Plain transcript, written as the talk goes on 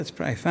Let's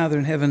pray. Father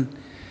in heaven,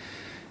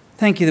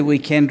 thank you that we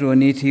can draw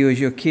near to you as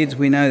your kids.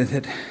 We know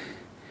that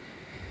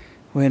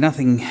we're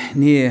nothing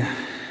near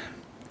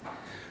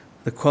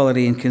the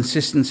quality and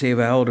consistency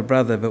of our older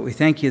brother, but we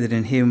thank you that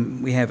in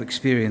him we have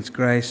experienced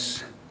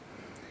grace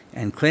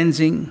and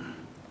cleansing,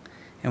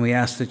 and we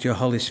ask that your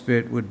Holy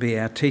Spirit would be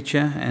our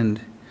teacher and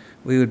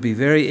we would be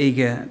very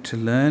eager to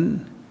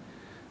learn,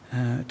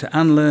 to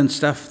unlearn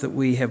stuff that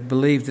we have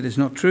believed that is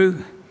not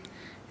true,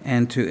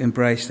 and to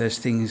embrace those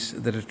things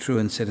that are true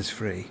and set us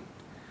free.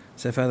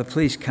 So, Father,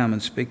 please come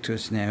and speak to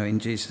us now in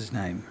Jesus'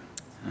 name.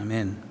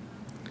 Amen.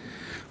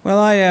 Well,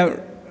 I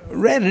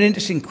read an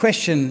interesting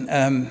question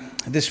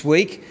this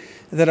week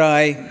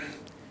that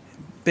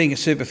being a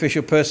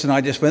superficial person, I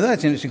just went,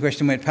 that's an interesting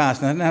question, went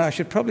past. And I thought, no, I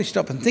should probably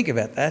stop and think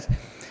about that.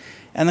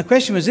 And the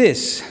question was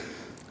this.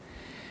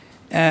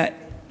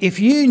 If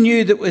you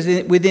knew that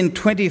within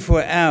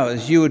 24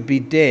 hours you would be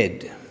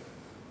dead,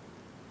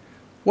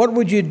 what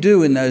would you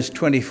do in those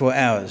 24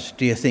 hours,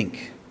 do you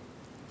think?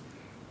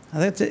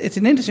 It's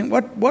an interesting...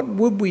 What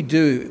would we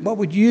do? What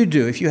would you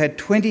do if you had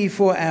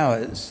 24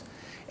 hours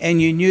and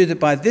you knew that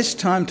by this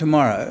time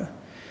tomorrow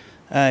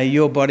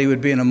your body would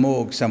be in a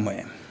morgue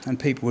somewhere and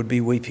people would be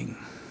weeping?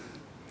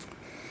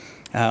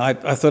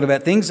 I thought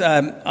about things.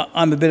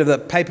 I'm a bit of a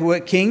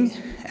paperwork king,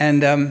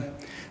 and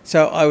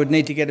so I would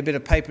need to get a bit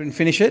of paper and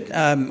finish it.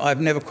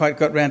 I've never quite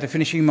got round to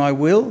finishing my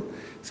will,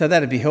 so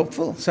that'd be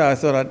helpful. So I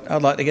thought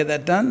I'd like to get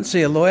that done,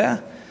 see a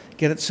lawyer,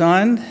 get it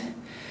signed,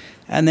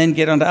 and then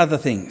get on to other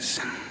things.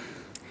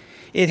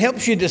 It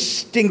helps you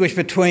distinguish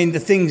between the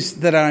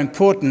things that are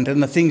important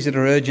and the things that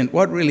are urgent,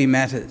 what really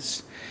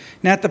matters.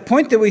 Now, at the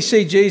point that we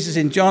see Jesus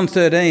in John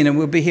 13, and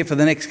we'll be here for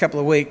the next couple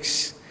of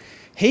weeks,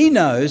 he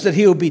knows that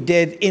he will be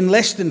dead in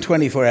less than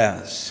 24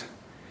 hours.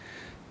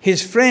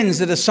 His friends,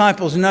 the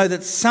disciples, know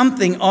that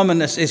something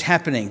ominous is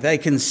happening. They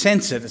can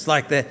sense it. It's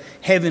like the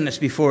heaviness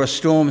before a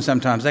storm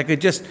sometimes. They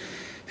could just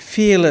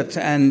feel it.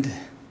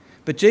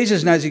 But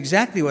Jesus knows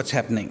exactly what's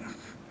happening.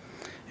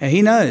 And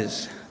he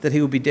knows that he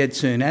will be dead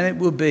soon, and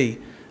it will be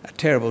a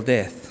terrible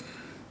death.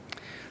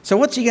 So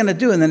what's he going to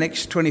do in the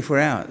next 24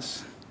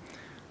 hours?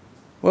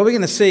 Well, we're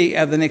going to see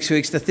over the next few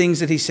weeks the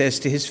things that he says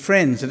to his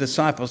friends, the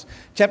disciples.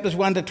 Chapters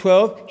 1 to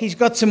 12, he's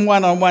got some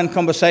one-on-one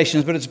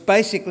conversations, but it's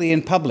basically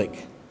in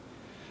public.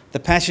 The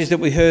passage that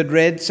we heard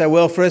read so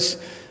well for us,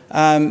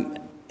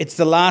 it's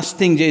the last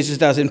thing Jesus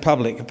does in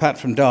public, apart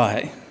from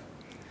die.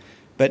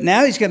 But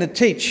now he's going to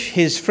teach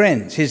his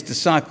friends, his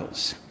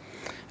disciples,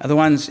 are the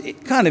ones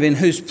kind of in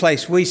whose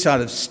place we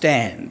sort of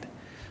stand.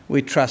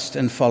 We trust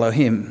and follow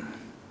him.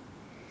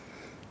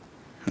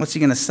 What's he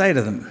going to say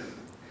to them?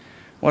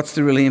 What's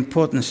the really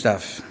important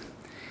stuff?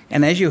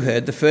 And as you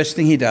heard, the first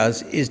thing he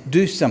does is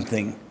do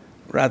something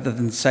rather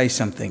than say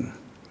something.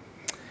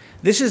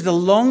 This is the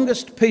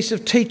longest piece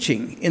of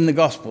teaching in the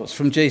Gospels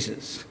from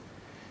Jesus.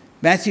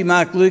 Matthew,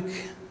 Mark, Luke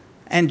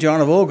and John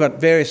have all got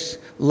various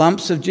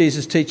lumps of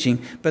Jesus' teaching,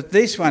 but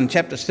this one,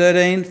 chapters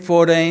 13,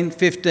 14,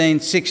 15,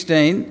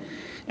 16,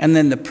 and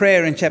then the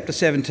prayer in chapter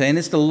 17,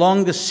 it's the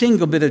longest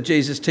single bit of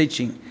Jesus'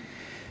 teaching.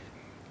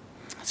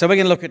 So we're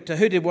going to look at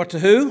who did what to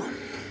who,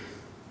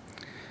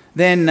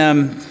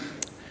 then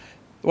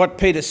what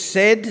Peter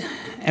said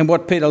and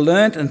what Peter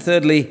learnt, and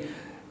thirdly,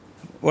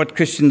 what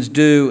Christians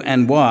do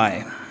and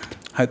why.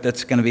 Hope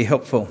that's going to be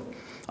helpful.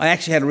 I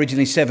actually had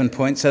originally 7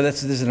 points, so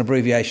this is an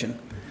abbreviation.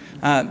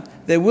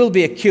 There will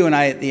be a Q&A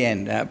at the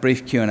end, a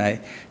brief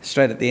Q&A,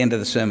 straight at the end of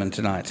the sermon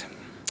tonight.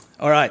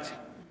 All right,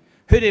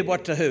 who did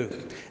what to who?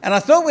 And I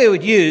thought we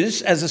would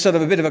use, as a sort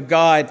of a bit of a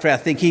guide for our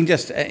thinking,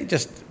 just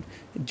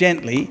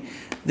gently,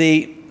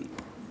 the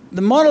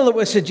model that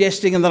we're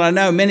suggesting and that I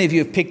know many of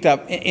you have picked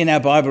up in our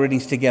Bible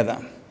readings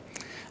together,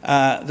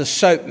 the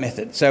SOAP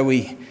method. So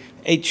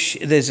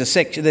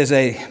there's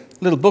a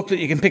little booklet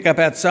you can pick up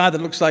outside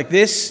that looks like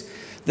this,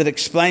 that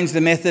explains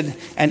the method,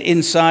 and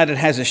inside it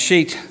has a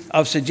sheet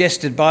of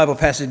suggested Bible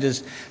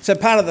passages. So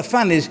part of the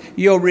fun is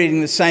you're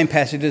reading the same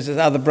passages as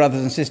other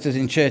brothers and sisters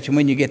in church, and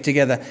when you get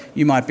together,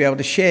 you might be able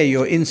to share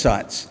your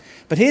insights.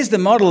 But here's the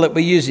model that we're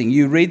using.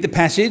 You read the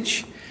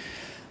passage,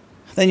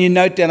 then you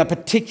note down a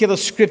particular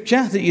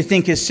scripture that you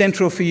think is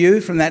central for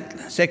you from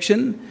that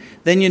section.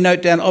 Then you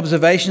note down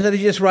observations, that you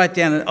just write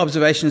down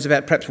observations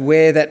about perhaps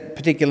where that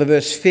particular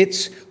verse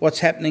fits, what's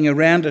happening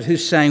around it,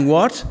 who's saying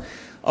what,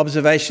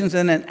 observations,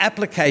 and then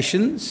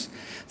applications.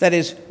 That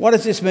is, what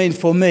does this mean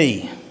for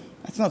me?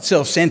 It's not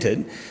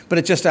self-centred, but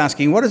it's just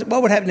asking, what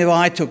would happen if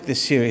I took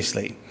this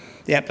seriously?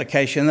 The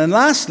application. And then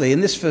lastly,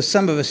 and this for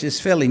some of us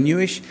is fairly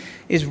newish,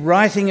 is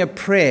writing a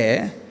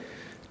prayer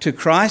to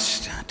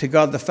Christ, to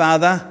God the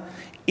Father,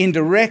 in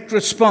direct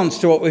response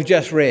to what we've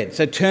just read.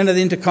 So turn it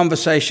into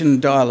conversation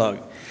and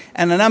dialogue.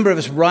 And a number of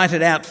us write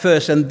it out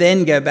first and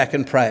then go back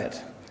and pray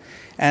it.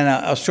 And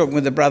I was talking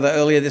with a brother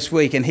earlier this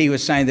week, and he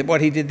was saying that what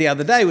he did the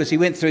other day was he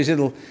went through his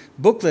little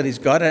booklet he's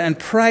got and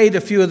prayed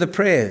a few of the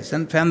prayers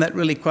and found that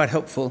really quite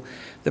helpful,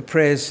 the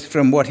prayers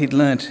from what he'd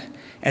learnt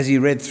as he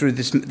read through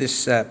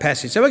this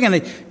passage. So we're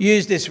going to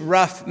use this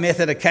rough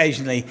method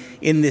occasionally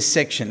in this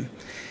section.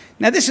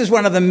 Now, this is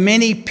one of the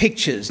many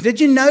pictures.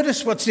 Did you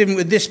notice what's different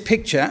with this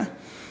picture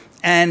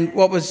and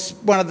what was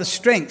one of the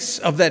strengths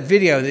of that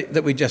video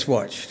that we just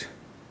watched.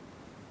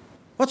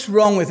 What's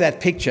wrong with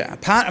that picture?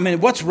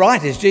 What's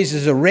right is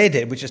Jesus is a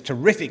redhead, which is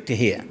terrific to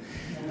hear.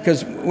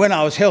 Because when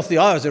I was healthy,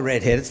 I was a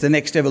redhead. It's the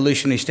next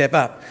evolutionary step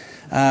up.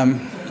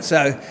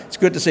 So it's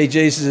good to see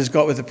Jesus has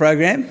got with the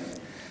program.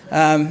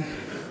 By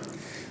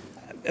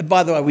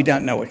the way, we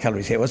don't know what colour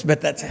his hair was,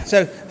 but that's...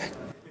 So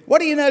what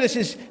do you notice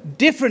is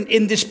different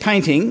in this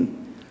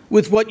painting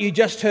with what you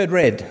just heard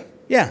read?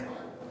 Yeah.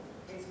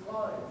 He's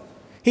clothed.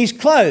 He's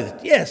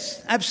clothed,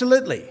 yes,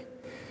 absolutely.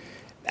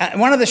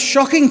 One of the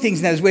shocking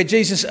things now is where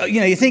Jesus,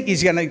 you think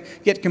he's going to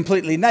get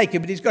completely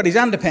naked, but he's got his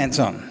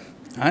underpants on,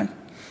 right?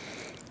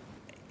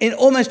 In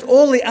almost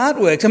all the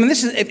artworks,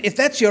 this is if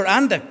that's your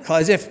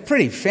underclothes, they're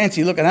pretty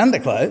fancy-looking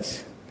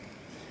underclothes,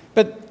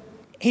 but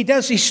he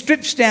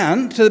strips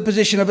down to the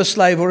position of a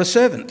slave or a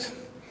servant.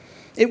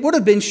 It would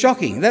have been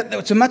shocking.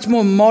 It's a much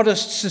more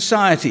modest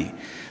society,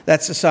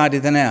 that society,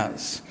 than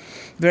ours.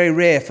 Very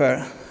rare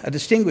for a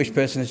distinguished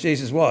person, as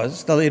Jesus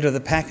was, the leader of the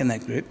pack in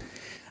that group.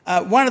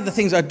 One of the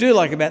things I do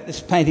like about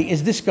this painting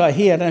is this guy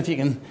here. I don't know if you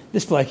can...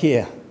 This bloke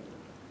here.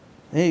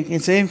 There, you can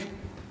see him?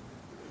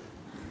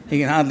 You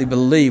can hardly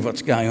believe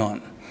what's going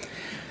on.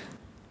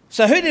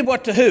 So who did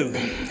what to who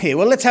here?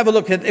 Well, let's have a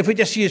look at... If we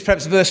just use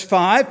perhaps verse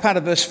 5, part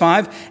of verse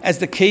 5, as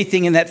the key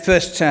thing in that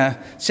first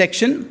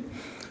section.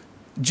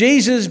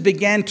 Jesus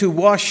began to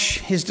wash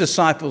his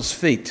disciples'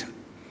 feet.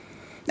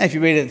 Now, if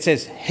you read it, it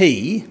says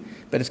he...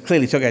 but it's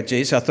clearly talking about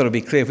Jesus, so I thought it would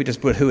be clear if we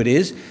just put who it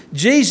is.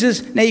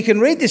 Jesus, now you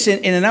can read this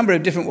in a number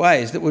of different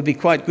ways that would be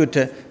quite good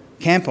to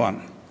camp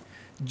on.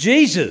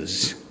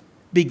 Jesus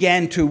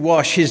began to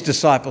wash his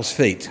disciples'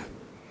 feet.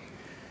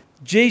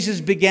 Jesus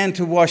began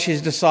to wash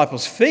his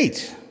disciples'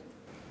 feet.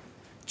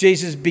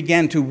 Jesus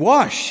began to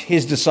wash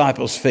his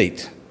disciples'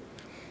 feet.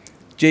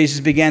 Jesus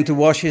began to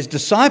wash his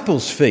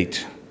disciples'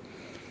 feet.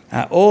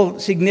 All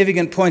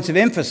significant points of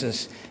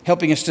emphasis,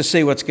 helping us to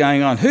see what's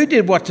going on. Who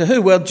did what to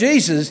who? Well,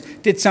 Jesus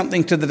did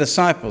something to the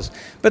disciples.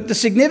 But the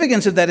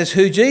significance of that is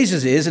who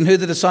Jesus is and who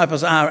the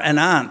disciples are and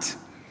aren't.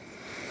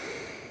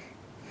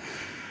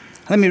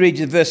 Let me read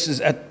you verses,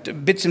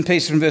 bits and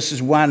pieces from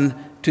verses 1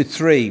 to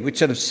 3, which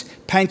sort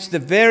of paints the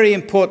very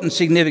important,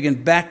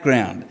 significant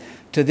background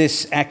to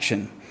this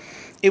action.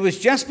 It was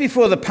just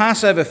before the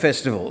Passover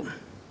festival,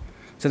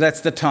 so that's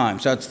the time.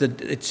 So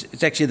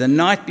it's actually the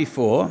night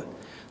before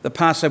the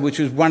Passover, which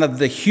was one of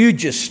the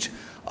hugest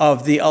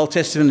of the Old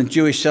Testament and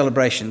Jewish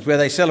celebrations, where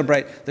they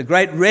celebrate the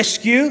great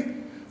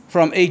rescue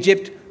from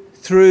Egypt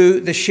through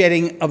the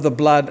shedding of the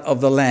blood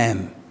of the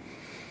lamb.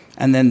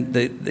 And then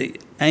the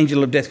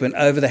angel of death went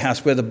over the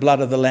house where the blood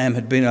of the lamb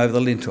had been over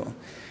the lintel.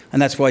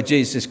 And that's why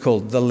Jesus is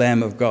called the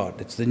Lamb of God.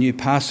 It's the new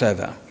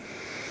Passover.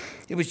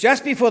 It was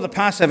just before the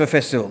Passover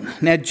festival.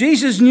 Now,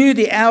 Jesus knew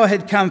the hour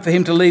had come for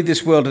him to leave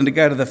this world and to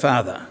go to the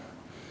Father.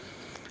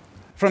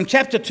 From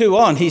chapter 2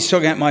 on, he's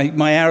talking about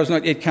my hour has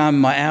not yet come,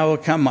 my hour will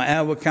come, my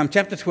hour will come.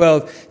 Chapter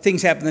 12,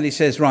 things happen that he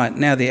says, right,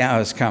 now the hour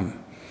has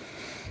come.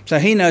 So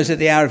he knows that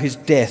the hour of his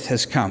death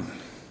has come.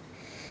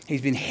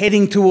 He's been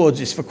heading towards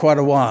this for quite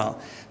a while.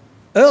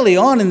 Early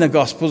on in the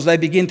Gospels, they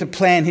begin to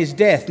plan his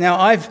death. Now,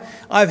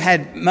 I've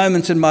had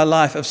moments in my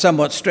life of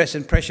somewhat stress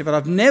and pressure, but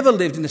I've never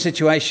lived in a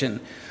situation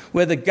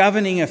where the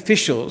governing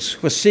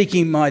officials were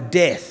seeking my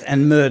death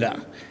and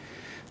murder.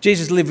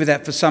 Jesus lived with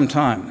that for some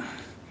time.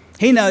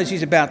 He knows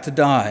he's about to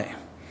die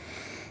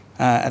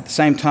at the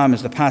same time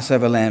as the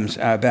Passover lambs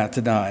are about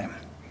to die.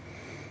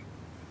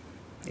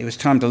 It was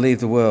time to leave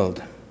the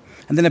world.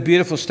 And then a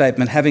beautiful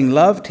statement, having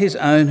loved his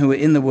own who were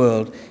in the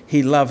world,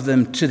 he loved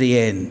them to the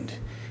end.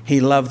 He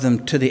loved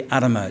them to the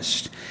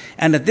uttermost.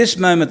 And at this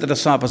moment, the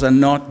disciples are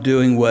not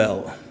doing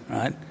well,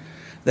 right?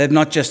 They've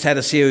not just had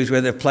a series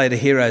where they've played a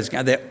hero's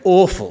game. They're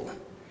awful.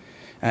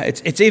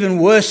 It's even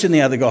worse in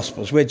the other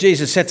Gospels, where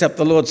Jesus sets up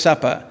the Lord's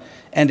Supper.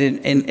 And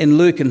in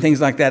Luke and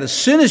things like that, as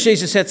soon as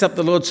Jesus sets up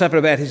the Lord's Supper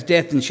about his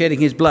death and shedding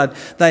his blood,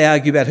 they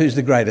argue about who's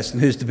the greatest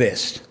and who's the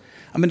best.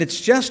 I mean,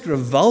 it's just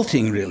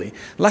revolting, really.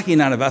 Lucky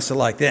none of us are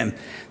like them.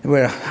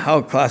 We're a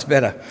whole class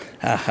better.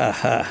 Ha, ha,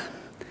 ha.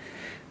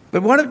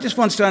 But what it just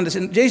wants to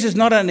understand, Jesus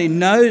not only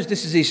knows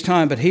this is his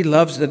time, but he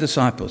loves the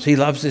disciples. He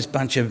loves this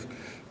bunch of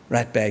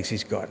ratbags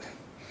he's got.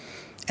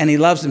 And he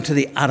loves them to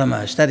the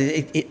uttermost. That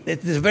is,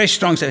 it's a very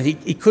strong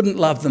statement. He couldn't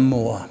love them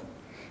more,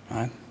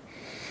 right?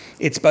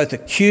 It's both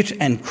acute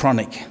and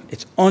chronic.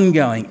 It's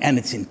ongoing and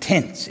it's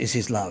intense, is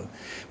his love,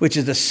 which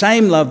is the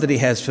same love that he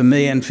has for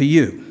me and for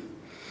you.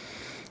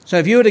 So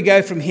if you were to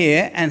go from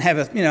here and have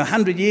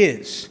 100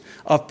 years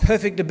of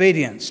perfect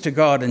obedience to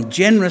God and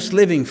generous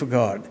living for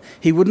God,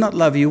 he would not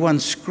love you one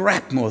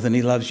scrap more than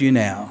he loves you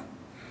now.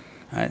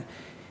 Right?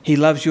 He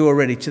loves you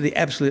already to the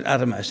absolute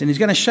uttermost. And he's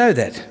going to show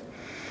that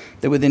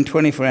within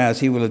 24 hours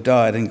he will have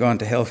died and gone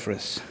to hell for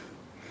us.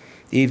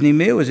 The evening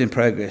meal was in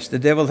progress. The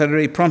devil had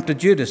already prompted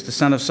Judas, the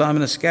son of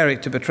Simon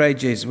Iscariot, to betray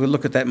Jesus. We'll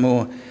look at that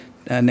more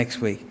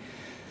next week.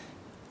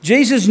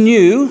 Jesus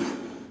knew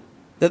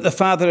that the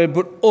Father had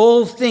put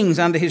all things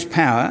under his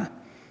power.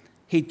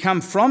 He'd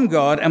come from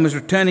God and was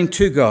returning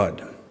to God.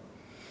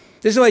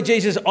 This is the way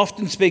Jesus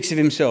often speaks of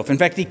himself. In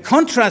fact, he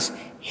contrasts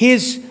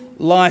his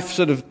life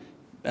sort of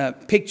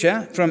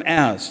picture from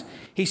ours.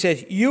 He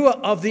says, you are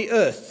of the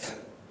earth.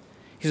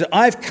 He says,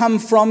 I've come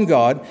from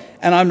God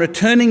and I'm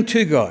returning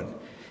to God.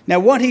 Now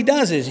what he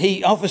does is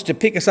he offers to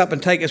pick us up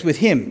and take us with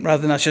him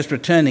rather than us just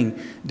returning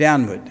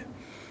downward.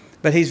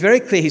 But he's very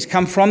clear. He's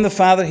come from the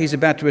Father. He's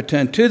about to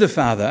return to the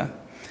Father.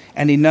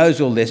 And he knows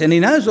all this. And he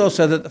knows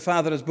also that the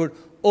Father has put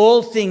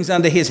all things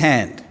under his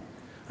hand.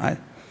 Right?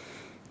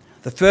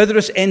 The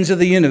furthest ends of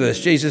the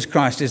universe, Jesus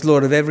Christ is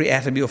Lord of every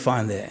atom you'll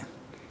find there.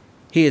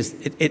 He is.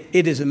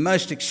 It is a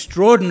most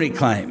extraordinary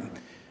claim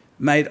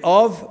made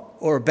of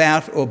or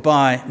about or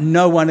by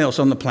no one else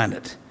on the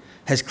planet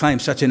has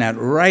claimed such an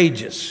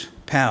outrageous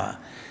power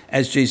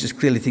as Jesus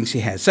clearly thinks he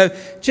has. So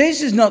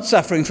Jesus is not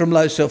suffering from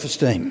low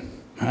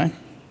self-esteem. Right?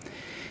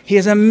 He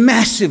has a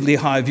massively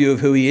high view of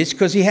who he is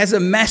because he has a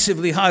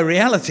massively high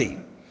reality.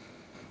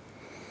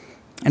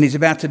 And he's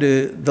about to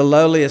do the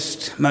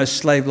lowliest, most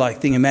slave-like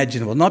thing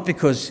imaginable, not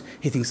because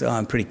he thinks,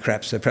 I'm pretty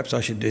crap, so perhaps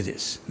I should do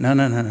this. No.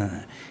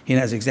 He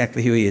knows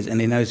exactly who he is,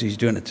 and he knows who he's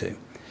doing it to.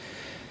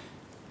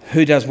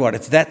 Who does what?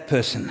 It's that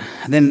person.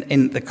 And then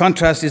in the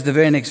contrast is the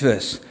very next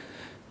verse.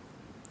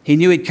 He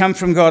knew he'd come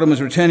from God and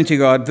was returning to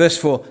God. Verse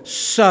 4,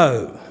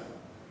 so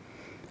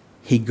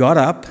he got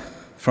up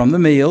from the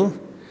meal,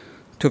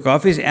 took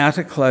off his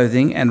outer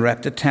clothing and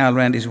wrapped a towel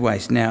around his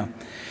waist. Now,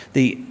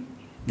 the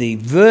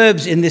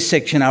verbs in this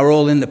section are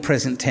all in the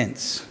present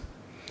tense,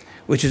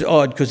 which is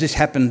odd because this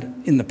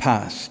happened in the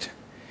past.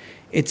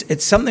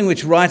 It's something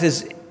which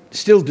writers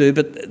still do,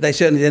 but they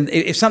certainly didn't.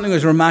 If something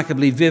was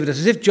remarkably vivid, it's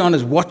as if John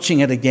is watching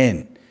it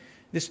again.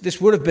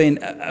 This would have been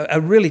a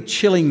really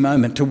chilling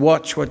moment to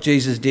watch what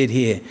Jesus did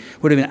here.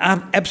 Would have been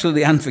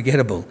absolutely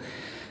unforgettable.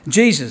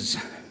 Jesus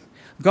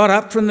got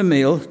up from the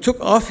meal, took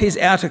off his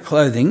outer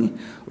clothing,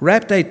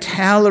 wrapped a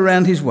towel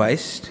around his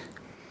waist.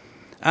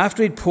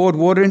 After he'd poured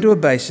water into a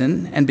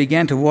basin and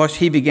began to wash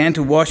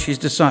his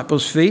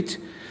disciples' feet,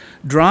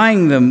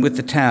 drying them with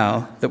the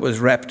towel that was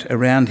wrapped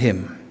around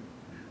him.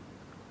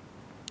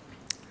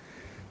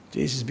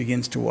 Jesus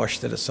begins to wash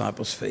the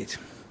disciples' feet.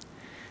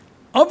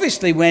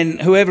 Obviously, when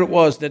whoever it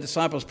was, the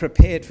disciples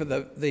prepared for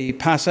the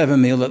Passover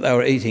meal that they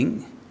were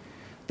eating,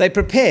 they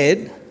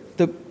prepared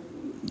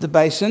the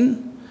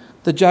basin,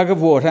 the jug of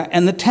water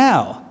and the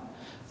towel.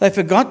 They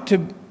forgot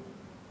to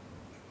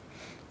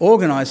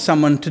organise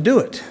someone to do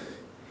it.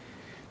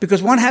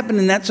 Because what happened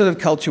in that sort of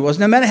culture was,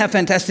 no matter how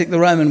fantastic the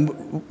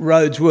Roman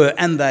roads were,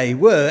 and they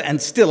were,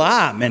 and still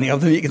are, many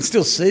of them, you can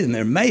still see them,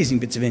 they're amazing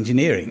bits of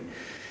engineering.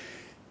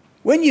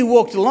 When you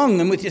walked along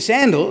them with your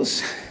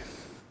sandals,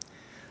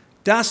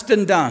 dust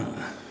and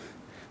dung.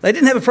 They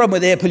didn't have a problem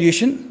with air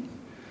pollution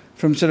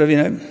from sort of,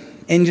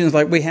 engines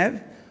like we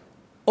have.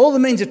 All the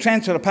means of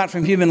transport apart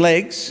from human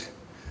legs,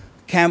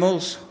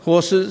 camels,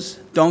 horses,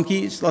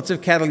 donkeys, lots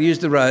of cattle use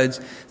the roads.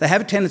 They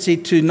have a tendency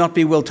to not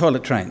be well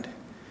toilet trained.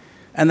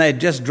 And they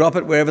just drop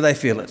it wherever they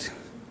feel it.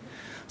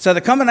 So the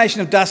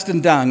combination of dust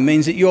and dung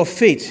means that your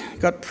feet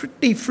got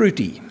pretty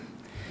fruity.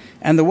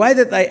 And the way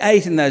that they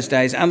ate in those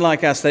days,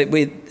 unlike us,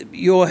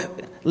 your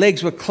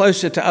legs were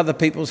closer to other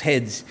people's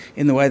heads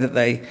in the way that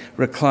they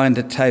reclined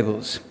at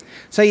tables.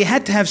 So you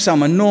had to have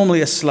someone,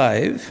 normally a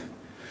slave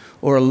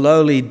or a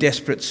lowly,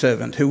 desperate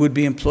servant, who would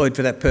be employed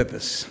for that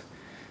purpose.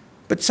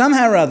 But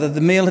somehow or other,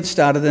 the meal had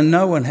started and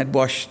no one had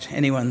washed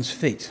anyone's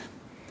feet.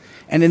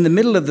 And in the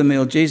middle of the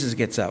meal, Jesus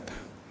gets up.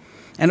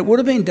 And it would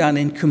have been done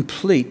in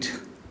complete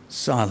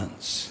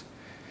silence.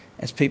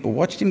 As people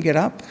watched him get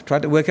up,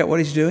 tried to work out what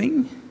he's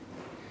doing.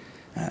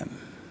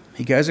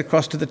 He goes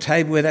across to the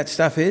table where that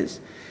stuff is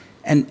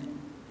and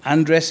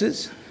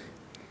undresses,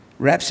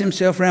 wraps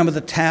himself around with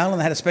a towel, and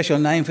they had a special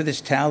name for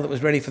this towel that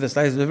was ready for the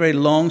slaves. It was very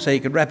long, so you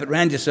could wrap it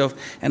around yourself,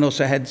 and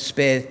also had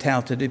spare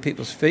towel to do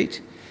people's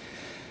feet.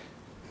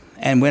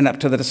 And went up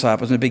to the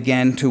disciples and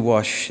began to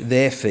wash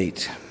their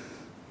feet.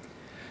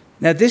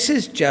 Now, this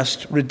is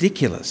just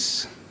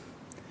ridiculous.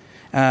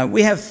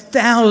 We have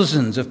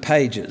thousands of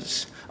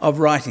pages of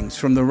writings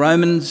from the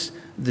Romans,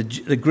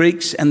 the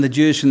Greeks and the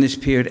Jews from this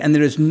period, and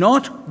there is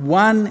not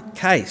one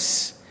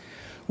case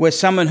where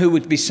someone who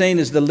would be seen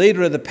as the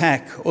leader of the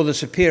pack or the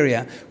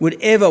superior would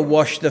ever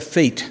wash the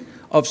feet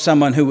of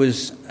someone who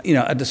was,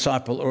 a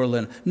disciple or a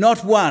learner.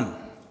 Not one.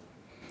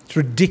 It's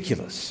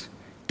ridiculous.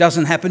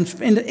 Doesn't happen.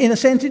 In a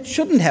sense, it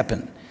shouldn't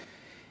happen.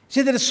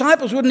 See, the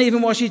disciples wouldn't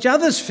even wash each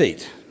other's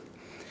feet.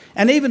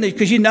 And even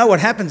because you know what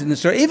happens in the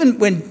story, even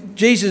when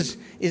Jesus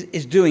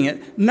is doing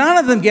it, none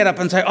of them get up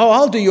and say,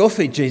 I'll do your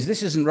feet, Jesus.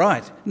 This isn't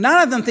right.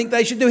 None of them think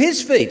they should do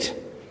his feet.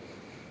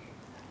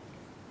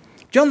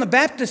 John the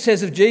Baptist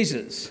says of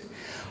Jesus,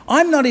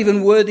 I'm not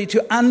even worthy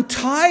to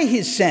untie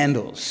his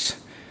sandals.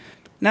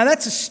 Now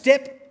that's a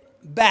step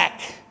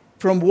back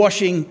from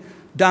washing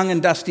dung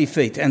and dusty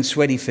feet and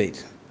sweaty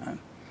feet.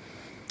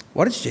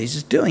 What is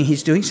Jesus doing?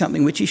 He's doing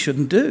something which he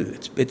shouldn't do.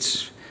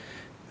 It's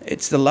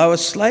the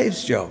lowest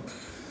slave's job.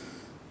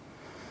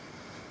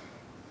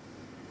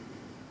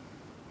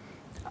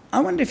 I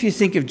wonder if you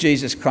think of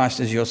Jesus Christ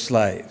as your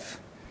slave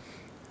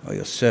or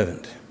your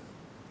servant.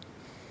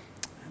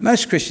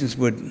 Most Christians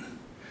would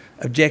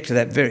object to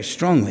that very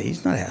strongly.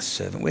 He's not our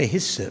servant. We're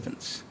his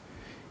servants.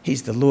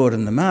 He's the Lord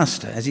and the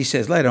Master. As he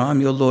says later,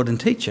 I'm your Lord and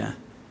teacher.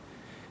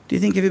 Do you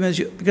think of him as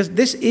your... Because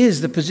this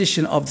is the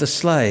position of the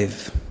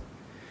slave.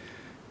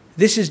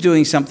 This is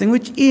doing something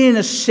which, in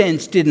a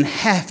sense, didn't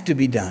have to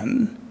be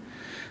done,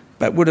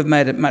 but would have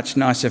made it much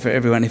nicer for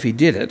everyone if he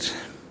did it.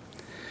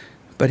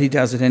 But he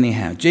does it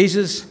anyhow.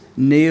 Jesus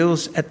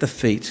kneels at the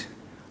feet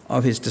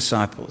of his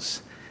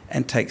disciples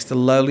and takes the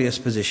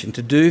lowliest position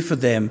to do for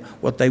them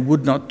what they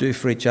would not do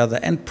for each other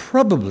and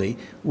probably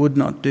would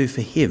not do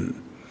for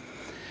him.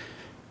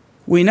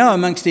 We know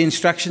amongst the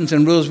instructions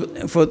and rules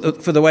for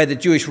the way that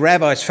Jewish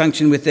rabbis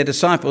function with their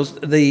disciples,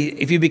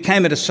 if you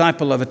became a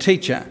disciple of a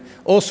teacher,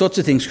 all sorts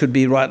of things could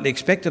be rightly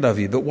expected of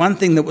you. But one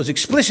thing that was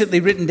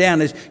explicitly written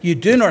down is you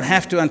do not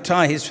have to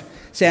untie his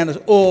sandals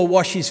or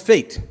wash his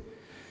feet,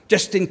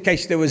 just in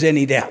case there was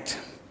any doubt.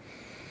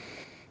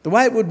 The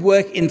way it would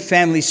work in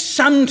families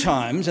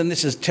sometimes, and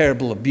this is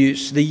terrible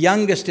abuse, the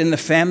youngest in the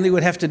family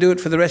would have to do it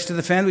for the rest of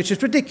the family, which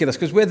is ridiculous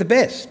because we're the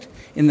best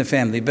in the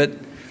family. But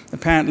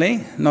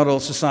apparently, not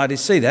all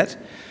societies see that.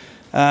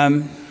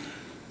 But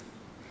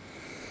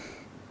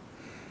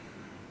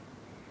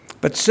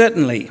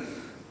certainly,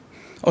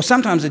 or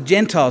sometimes a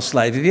Gentile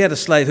slave, if you had a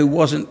slave who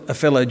wasn't a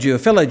fellow Jew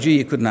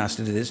you couldn't ask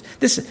to do this.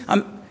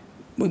 I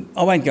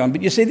won't go on,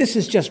 but you see,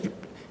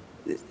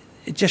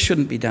 it just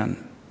shouldn't be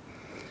done.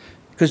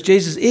 Because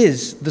Jesus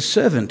is the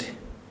servant.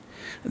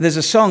 There's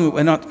a song that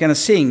we're not going to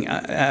sing,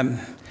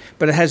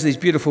 but it has these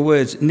beautiful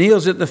words.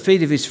 Kneels at the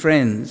feet of his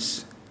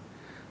friends,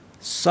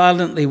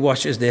 silently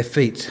washes their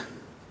feet,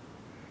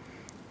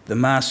 the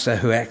master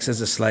who acts as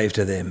a slave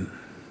to them.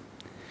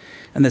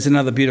 And there's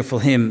another beautiful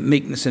hymn,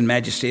 Meekness and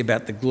Majesty,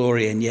 about the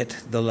glory and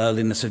yet the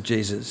lowliness of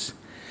Jesus,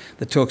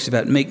 that talks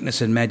about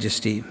meekness and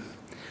majesty.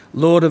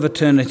 Lord of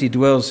eternity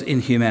dwells in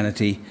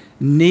humanity,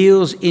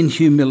 kneels in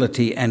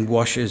humility and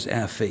washes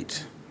our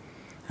feet.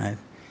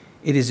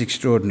 It is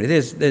extraordinary.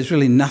 There's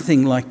really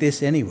nothing like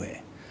this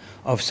anywhere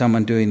of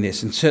someone doing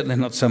this, and certainly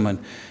not someone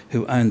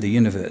who owned the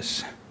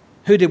universe.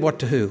 Who did what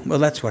to who? Well,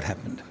 that's what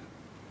happened.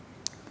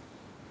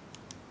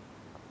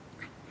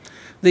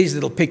 These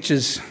little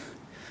pictures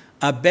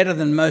are better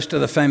than most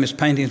of the famous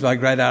paintings by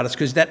great artists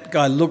because that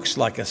guy looks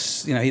like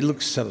he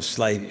looks sort of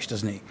slavish,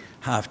 doesn't he?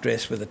 Half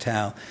dressed with a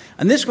towel.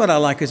 And this one I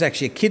like is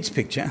actually a kid's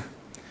picture.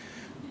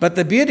 But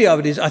the beauty of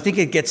it is I think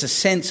it gets a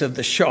sense of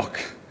the shock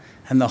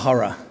and the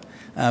horror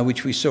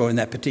which we saw in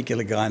that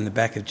particular guy in the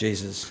back of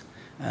Jesus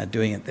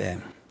doing it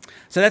there.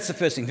 So that's the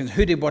first thing.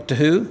 Who did what to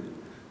who?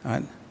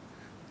 Right?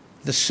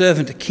 The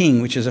servant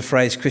king, which is a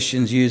phrase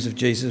Christians use of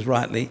Jesus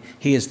rightly.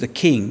 He is the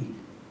king,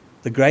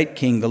 the great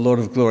king, the Lord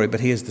of glory, but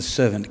he is the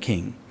servant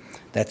king.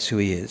 That's who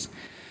he is.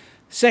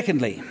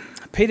 Secondly,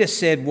 Peter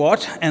said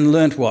what and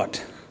learnt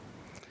what.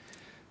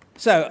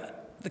 So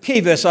the key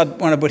verse I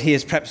want to put here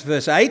is perhaps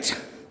verse 8.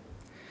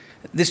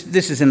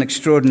 This is an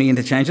extraordinary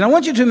interchange. And I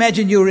want you to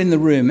imagine you're in the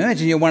room.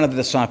 Imagine you're one of the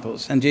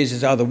disciples and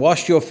Jesus either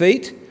washed your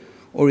feet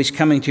or he's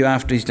coming to you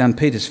after he's done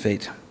Peter's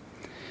feet.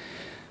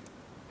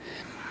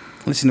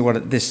 Listen to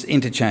this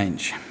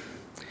interchange.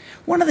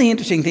 One of the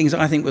interesting things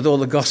I think with all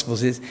the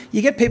Gospels is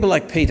you get people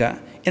like Peter,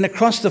 and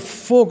across the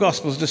 4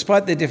 Gospels,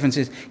 despite their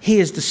differences, he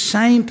is the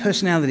same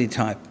personality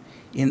type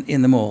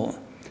in them all.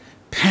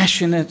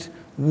 Passionate,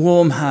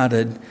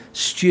 warm-hearted,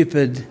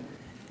 stupid,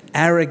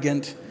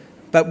 arrogant,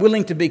 but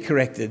willing to be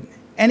corrected.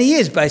 And he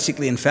is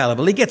basically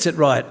infallible. He gets it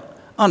right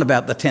on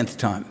about the 10th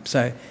time.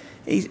 So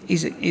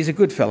he's a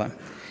good fellow.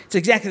 It's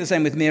exactly the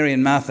same with Mary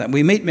and Martha.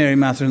 We meet Mary and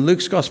Martha in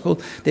Luke's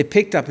Gospel. They're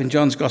picked up in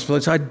John's Gospel.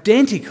 It's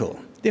identical.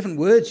 Different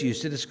words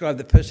used to describe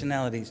the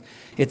personalities.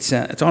 It's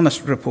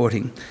honest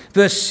reporting.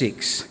 Verse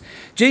 6.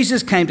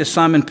 Jesus came to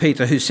Simon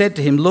Peter, who said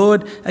to him,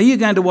 Lord, are you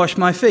going to wash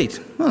my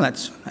feet? Well,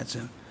 that's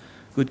a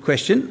good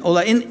question.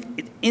 Although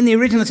in the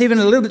original, it's even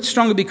a little bit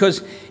stronger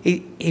because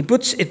it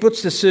puts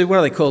the, what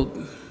are they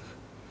called?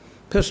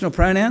 Personal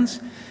pronouns.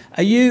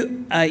 Are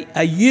you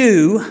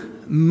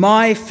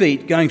my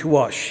feet going to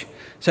wash?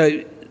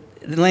 So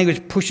the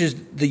language pushes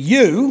the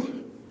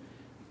you,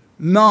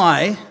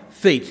 my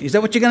feet. Is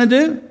that what you're going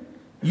to do?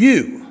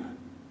 You,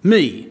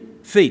 me,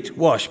 feet,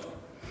 wash.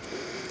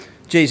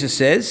 Jesus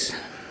says,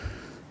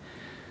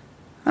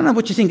 I don't know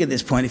what you think at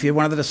this point. If you're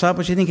one of the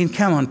disciples, you're thinking,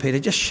 come on, Peter,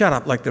 just shut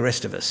up like the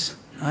rest of us,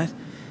 right?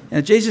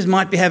 Jesus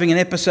might be having an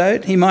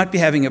episode. He might be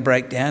having a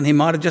breakdown. He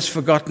might have just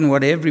forgotten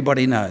what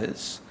everybody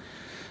knows.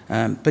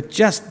 But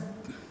just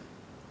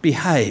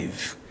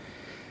behave.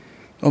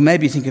 Or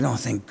maybe you're thinking, oh,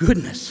 thank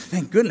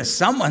goodness,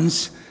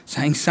 someone's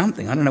saying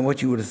something. I don't know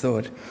what you would have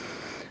thought.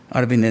 I'd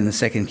have been in the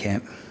second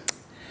camp.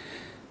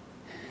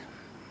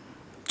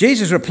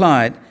 Jesus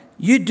replied,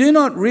 you do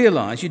not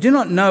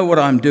know what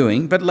I'm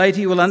doing, but later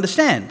you will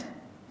understand.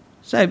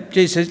 So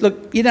Jesus says,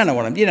 look, you don't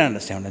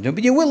understand what I'm doing,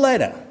 but you will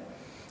later.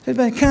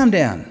 So calm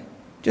down,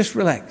 just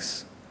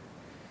relax.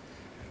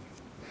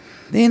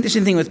 The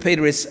interesting thing with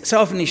Peter is so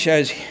often he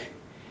shows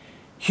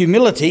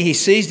humility. He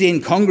sees the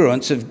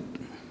incongruence of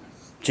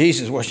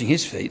Jesus washing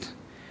his feet,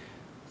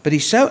 but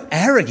he's so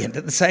arrogant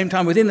at the same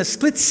time. Within a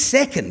split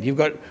second, you've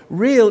got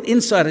real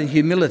insight and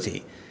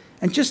humility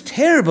and just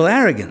terrible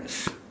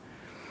arrogance.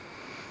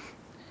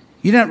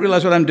 You don't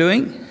realise what I'm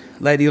doing?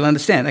 Later you'll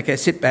understand. Okay,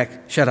 sit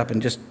back, shut up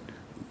and just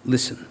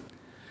listen.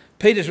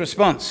 Peter's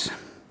response.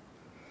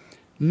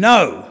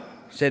 No,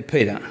 said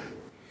Peter.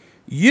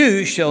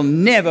 You shall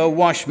never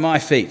wash my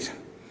feet.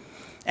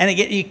 And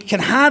again, you can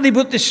hardly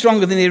put this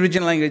stronger than the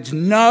original language.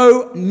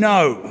 No,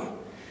 no.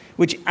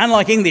 Which,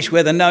 unlike English,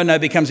 where the no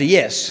becomes a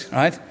yes,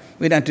 right?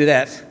 We don't do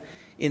that.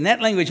 In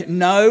that language,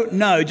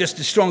 no, just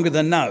as stronger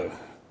than no.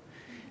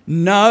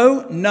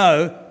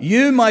 No,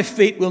 you, my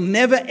feet, will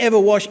never ever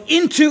wash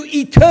into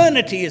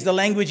eternity is the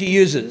language he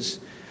uses.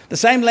 The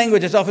same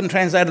language is often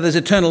translated as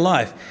eternal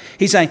life.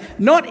 He's saying,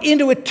 not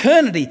into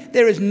eternity.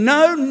 There is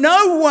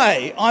no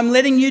way I'm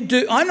letting you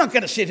do. I'm not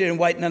going to sit here and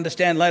wait and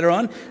understand later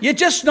on. You're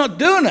just not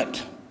doing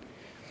it.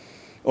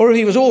 Or if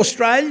he was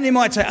Australian, he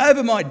might say,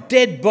 over my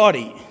dead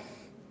body.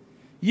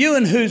 You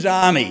and whose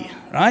army,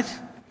 right?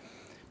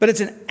 But it's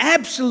an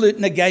absolute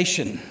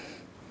negation,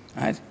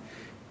 right?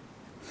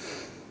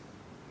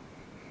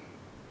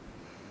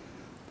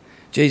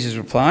 Jesus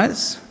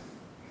replies,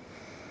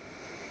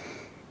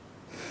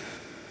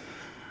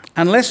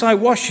 unless I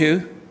wash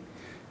you,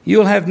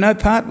 you'll have no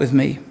part with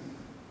me.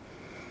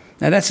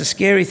 Now that's a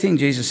scary thing,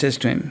 Jesus says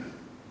to him.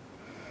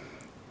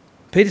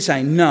 Peter's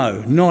saying,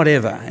 no, not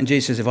ever. And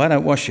Jesus says, if I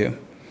don't wash you,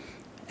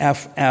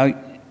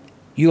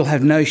 you'll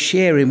have no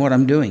share in what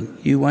I'm doing.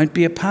 You won't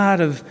be a part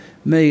of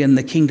me and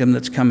the kingdom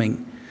that's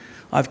coming.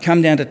 I've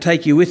come down to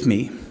take you with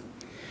me.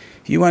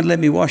 If you won't let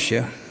me wash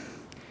you,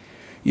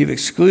 you've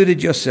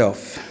excluded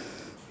yourself.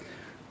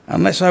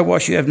 Unless I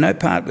wash you, have no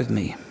part with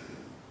me.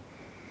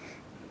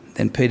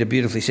 Then Peter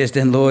beautifully says,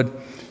 then Lord,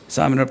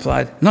 Simon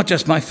replied, not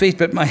just my feet,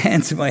 but my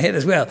hands and my head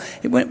as well.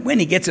 When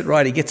he gets it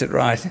right, he gets it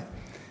right.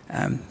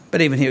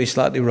 But even here he's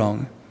slightly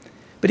wrong.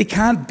 But he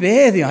can't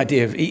bear the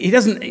idea of,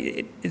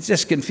 it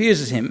just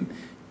confuses him.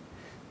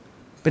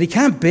 But he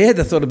can't bear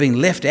the thought of being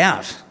left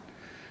out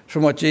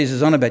from what Jesus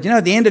is on about. You know,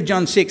 at the end of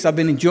John 6, I've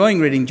been enjoying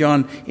reading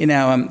John in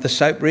our the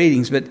soap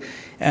readings, but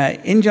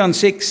in John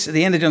 6, at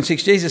the end of John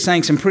 6, Jesus is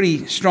saying some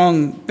pretty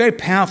strong, very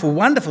powerful,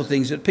 wonderful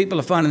things that people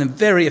are finding them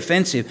very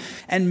offensive.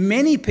 And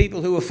many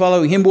people who are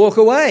following him walk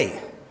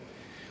away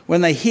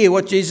when they hear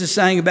what Jesus is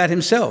saying about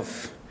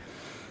himself.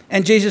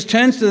 And Jesus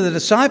turns to the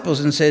disciples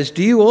and says,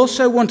 do you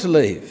also want to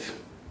leave?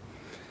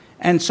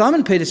 And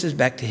Simon Peter says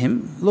back to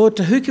him, Lord,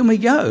 to who can we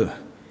go?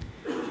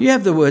 You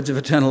have the words of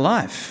eternal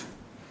life.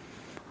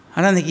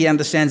 I don't think he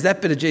understands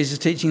that bit of Jesus'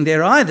 teaching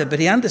there either, but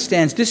he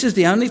understands this is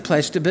the only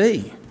place to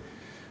be.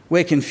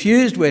 We're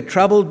confused, we're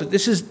troubled, but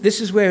this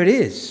is where it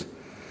is.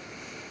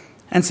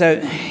 And so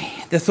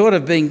the thought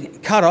of being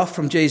cut off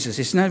from Jesus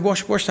is, no,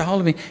 wash the whole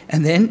of me.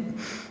 And then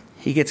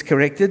he gets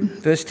corrected.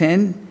 Verse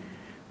 10,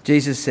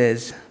 Jesus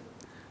says,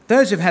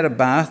 those who've had a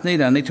bath need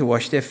only to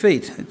wash their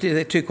feet.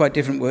 They're two quite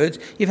different words.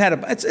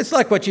 It's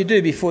like what you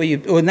do before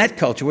you, or in that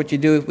culture, what you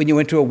do when you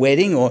went to a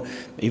wedding or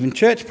even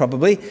church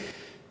probably.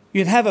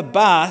 You'd have a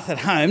bath at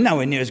home,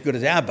 nowhere near as good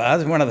as our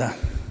baths. One of the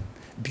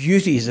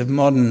beauties of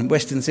modern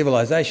Western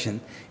civilization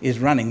is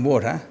running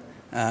water.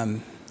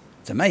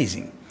 It's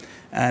amazing.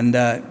 And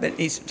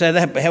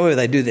however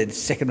they do their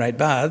second-rate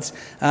baths,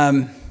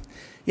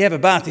 you have a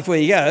bath before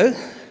you go.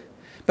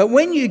 But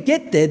when you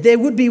get there, there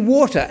would be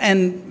water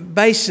and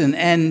basin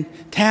and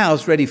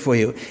towels ready for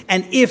you.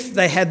 And if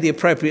they had the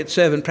appropriate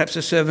servant, perhaps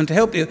a servant to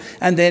help you,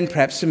 and then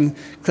perhaps some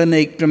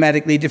Clinique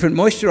dramatically different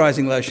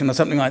moisturising lotion or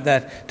something like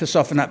that to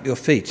soften up your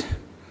feet.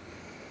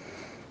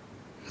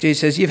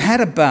 Jesus says, you've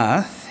had a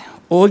bath,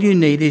 all you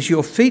need is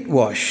your feet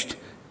washed.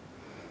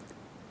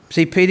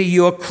 See, Peter,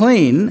 you're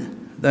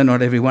clean, though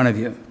not every one of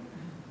you.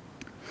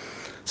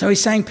 So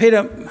he's saying,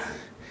 Peter,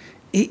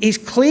 he's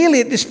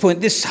clearly at this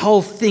point, this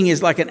whole thing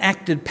is like an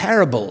acted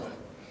parable.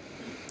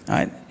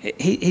 Right?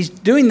 He's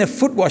doing the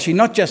foot washing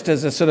not just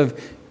as a sort of,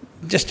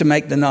 just to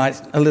make the night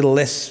a little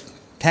less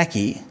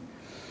tacky,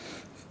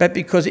 but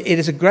because it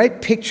is a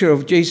great picture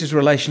of Jesus'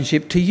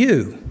 relationship to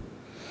you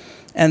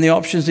and the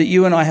options that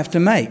you and I have to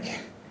make.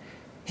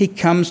 He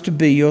comes to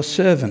be your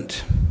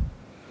servant.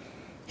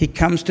 He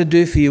comes to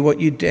do for you what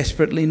you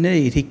desperately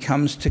need. He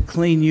comes to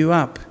clean you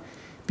up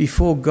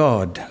before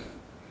God.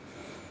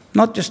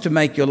 Not just to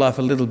make your life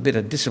a little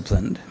bit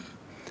disciplined,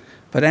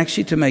 but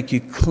actually to make you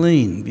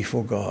clean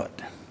before God.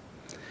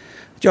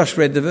 Josh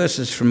read the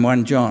verses from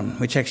 1 John,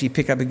 which actually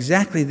pick up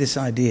exactly this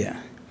idea.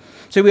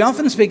 So we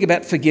often speak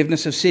about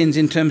forgiveness of sins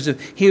in terms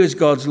of, here is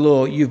God's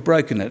law, you've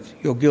broken it,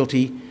 you're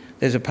guilty,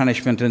 there's a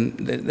punishment and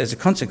there's a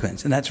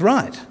consequence, and that's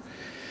right.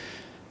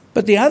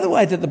 But the other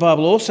way that the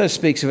Bible also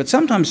speaks of it,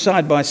 sometimes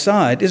side by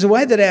side, is a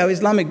way that our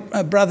Islamic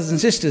brothers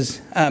and sisters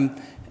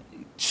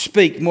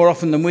speak more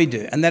often than we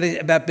do, and that is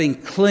about being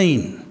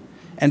clean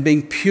and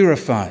being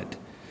purified.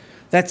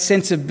 That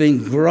sense of being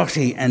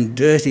grotty and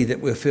dirty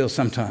that we'll feel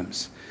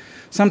sometimes.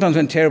 Sometimes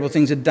when terrible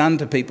things are done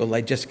to people,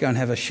 they just go and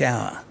have a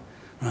shower,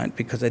 right?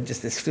 Because they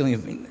just this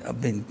feeling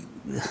of being.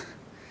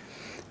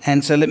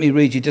 And so let me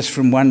read you just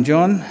from 1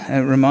 John,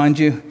 remind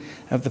you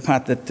of the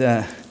part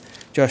that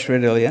Josh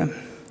read earlier.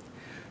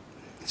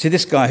 See,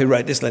 this guy who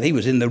wrote this letter, he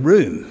was in the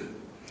room,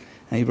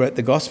 and he wrote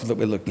the gospel that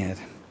we're looking at.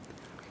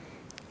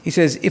 He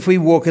says, if we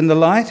walk in the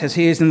light, as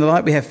he is in the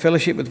light, we have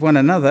fellowship with one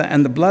another,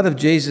 and the blood of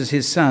Jesus,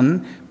 his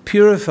Son,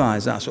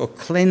 purifies us or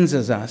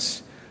cleanses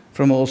us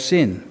from all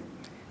sin.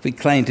 If we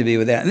claim to be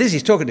without, and this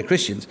is talking to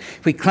Christians,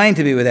 if we claim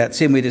to be without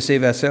sin, we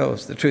deceive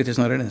ourselves. The truth is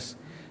not in us.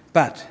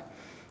 But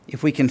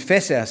if we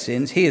confess our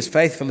sins, he is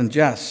faithful and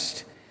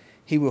just.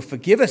 He will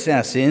forgive us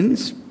our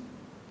sins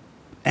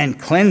and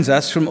cleanse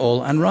us from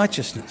all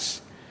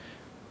unrighteousness.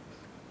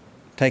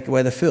 Take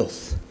away the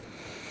filth.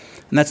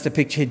 And that's the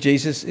picture.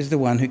 Jesus is the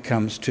one who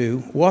comes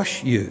to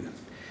wash you.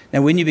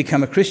 Now, when you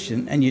become a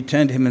Christian and you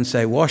turn to him and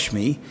say, wash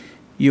me,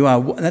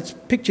 that's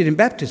pictured in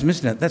baptism,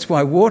 isn't it? That's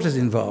why water's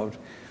involved.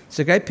 It's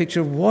a great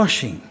picture of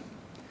washing.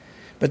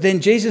 But then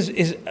Jesus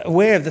is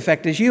aware of the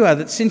fact, as you are,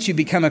 that since you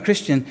become a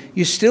Christian,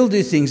 you still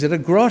do things that are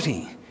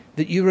grotty,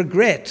 that you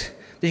regret,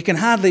 that you can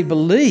hardly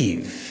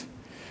believe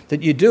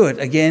that you do it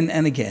again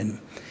and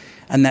again.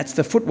 And that's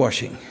the foot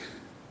washing.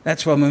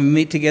 That's why when we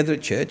meet together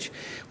at church,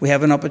 we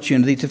have an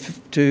opportunity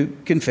to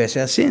confess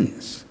our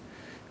sins.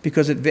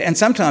 And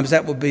sometimes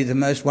that will be the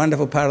most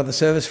wonderful part of the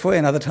service for you,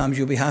 and other times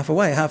you'll be half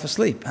awake, half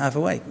asleep, half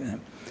awake.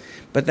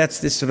 But that's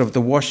this sort of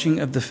the washing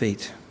of the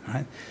feet,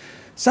 right?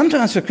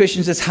 Sometimes for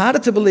Christians, it's harder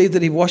to believe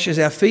that he washes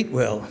our feet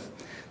well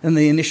than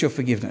the initial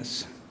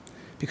forgiveness,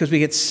 because we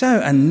get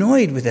so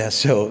annoyed with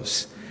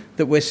ourselves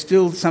that we're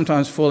still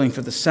sometimes falling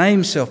for the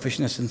same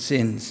selfishness and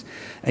sins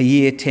a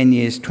year, 10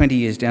 years, 20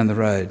 years down the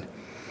road.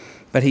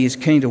 But he is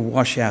keen to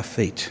wash our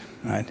feet,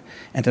 right,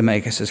 and to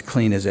make us as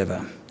clean as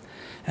ever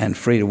and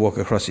free to walk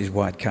across his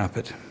white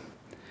carpet.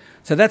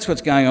 So that's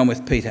what's going on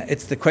with Peter.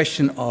 It's the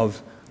question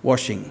of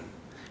washing,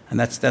 and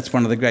that's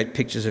one of the great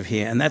pictures of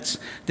here. And that's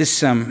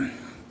this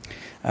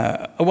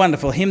a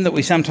wonderful hymn that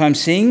we sometimes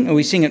sing, or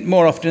we sing it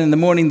more often in the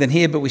morning than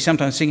here, but we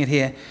sometimes sing it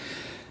here.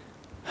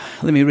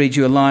 Let me read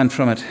you a line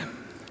from it.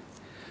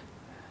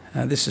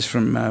 This is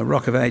from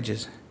Rock of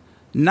Ages.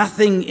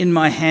 Nothing in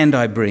my hand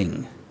I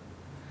bring,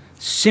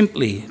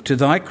 simply to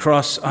thy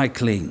cross I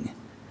cling.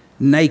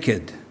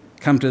 Naked,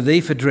 come to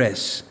thee for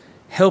dress.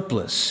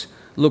 Helpless,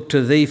 look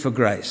to thee for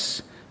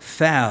grace.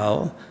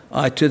 Foul,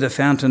 I to the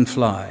fountain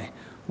fly.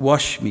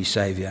 Wash me,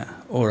 Saviour,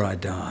 or I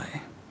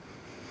die.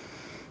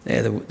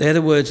 They're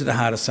the words of the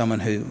heart of someone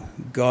who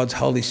God's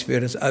Holy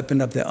Spirit has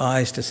opened up their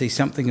eyes to see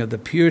something of the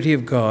purity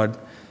of God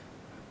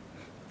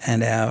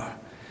and our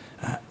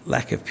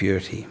lack of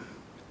purity.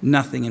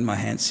 Nothing in my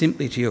hand,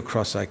 simply to your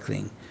cross I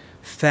cling.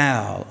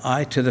 Foul,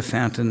 I to the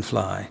fountain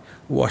fly.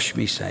 Wash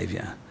me,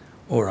 Saviour,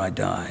 or I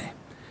die.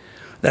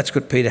 That's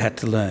what Peter had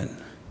to learn,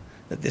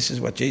 that this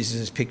is what Jesus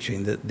is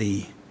picturing, that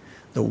the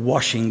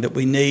washing that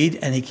we need,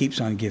 and he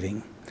keeps on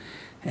giving.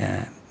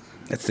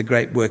 That's the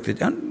great work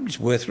that is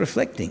worth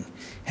reflecting.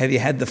 Have you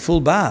had the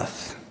full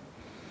bath?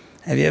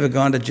 Have you ever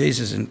gone to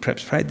Jesus and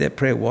perhaps prayed that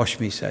prayer, wash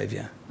me,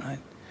 Saviour? Right?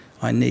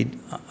 I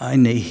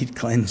need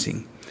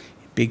cleansing,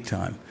 big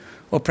time.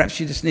 Or perhaps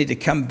you just need to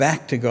come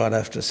back to God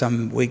after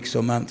some weeks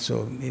or months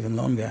or even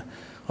longer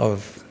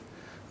of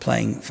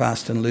playing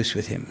fast and loose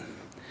with him.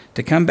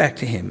 To come back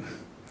to him.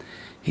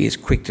 He is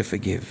quick to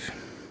forgive.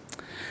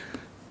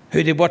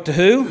 Who did what to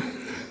who?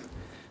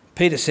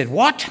 Peter said,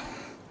 what?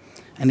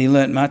 And he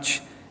learnt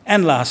much.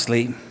 And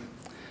lastly,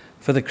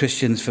 for the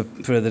Christians, for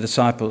the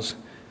disciples,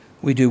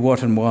 we do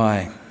what and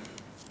why.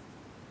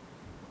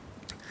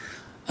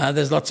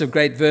 There's lots of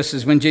great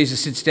verses when Jesus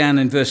sits down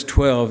in verse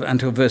 12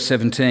 until verse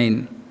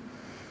 17.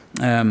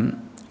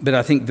 But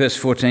I think verse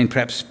 14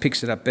 perhaps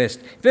picks it up best.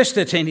 Verse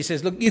 13, he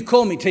says, look, you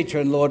call me teacher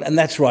and Lord, and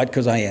that's right,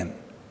 because I am.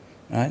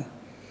 Right?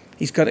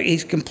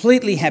 He's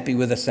completely happy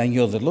with us saying,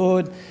 you're the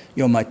Lord,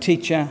 you're my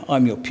teacher,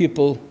 I'm your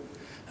pupil.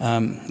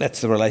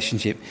 That's the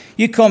relationship.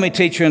 You call me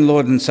teacher and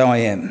Lord, and so I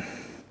am.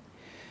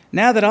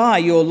 Now that I,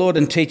 your Lord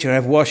and teacher,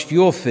 have washed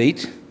your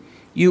feet,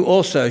 you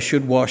also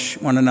should wash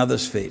one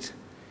another's feet.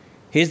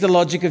 Here's the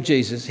logic of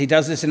Jesus. He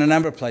does this in a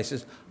number of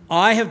places.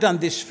 I have done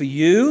this for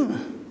you.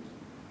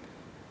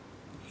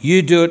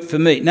 You do it for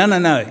me. No.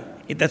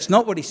 That's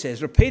not what he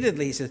says.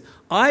 Repeatedly he says,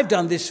 I've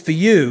done this for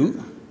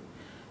you.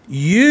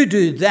 You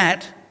do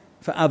that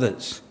for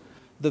others.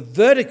 The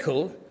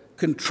vertical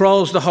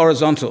controls the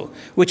horizontal,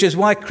 which is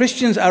why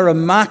Christians are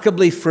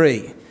remarkably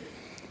free.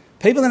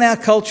 People in our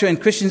culture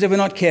and Christians, if we're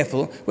not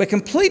careful, we're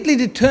completely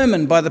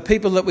determined by the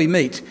people that we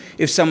meet.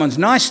 If someone's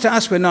nice to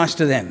us, we're nice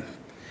to them.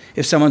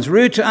 If someone's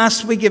rude to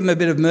us, we give them a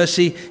bit of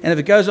mercy. And if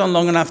it goes on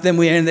long enough, then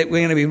we're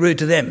going to be rude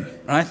to them,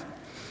 right?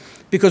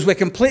 Because we're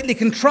completely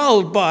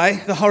controlled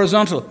by the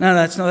horizontal. No,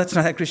 that's not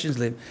how Christians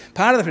live.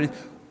 Part of the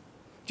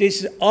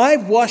Jesus says,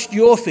 I've washed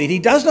your feet. He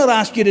does not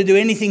ask you to do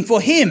anything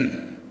for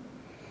him.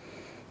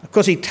 Of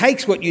course, he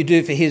takes what you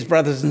do for his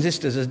brothers and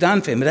sisters as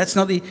done for him, but that's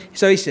not the...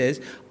 So he says,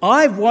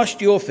 I've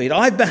washed your feet.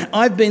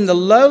 I've been the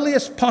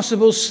lowliest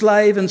possible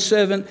slave and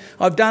servant.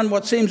 I've done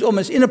what seems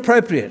almost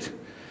inappropriate.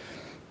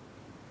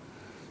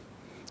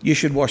 You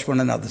should wash one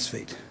another's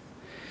feet.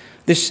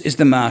 This is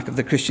the mark of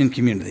the Christian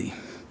community,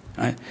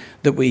 right?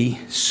 That we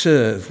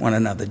serve one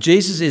another.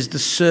 Jesus is the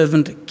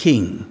servant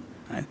king,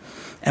 right?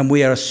 And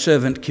we are a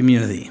servant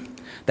community.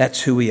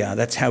 That's who we are.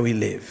 That's how we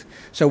live.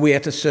 So we are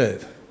to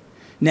serve.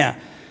 Now,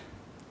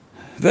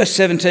 Verse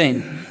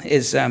 17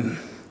 is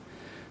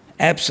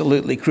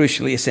absolutely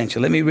crucially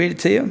essential. Let me read it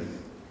to you.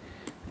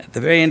 At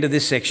the very end of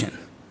this section,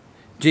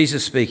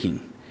 Jesus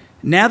speaking.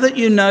 Now that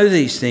you know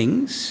these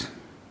things,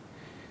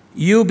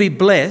 you'll be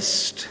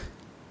blessed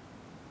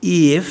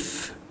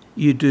if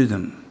you do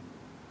them.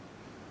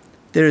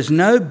 There is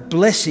no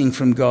blessing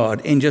from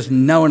God in just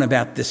knowing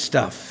about this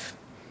stuff.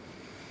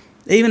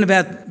 Even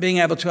about being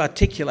able to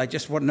articulate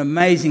just what an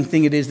amazing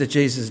thing it is that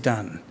Jesus has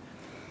done.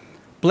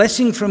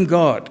 Blessing from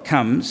God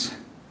comes,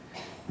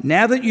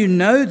 now that you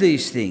know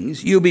these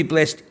things, you'll be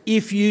blessed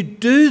if you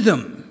do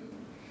them.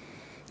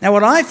 Now,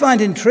 what I find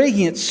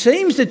intriguing, it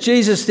seems that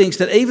Jesus thinks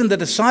that even the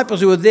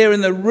disciples who were there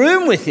in the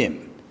room with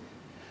him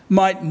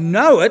might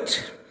know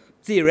it,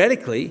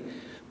 theoretically,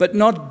 but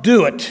not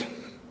do it.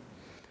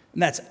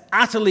 And that's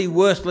utterly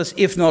worthless,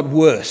 if not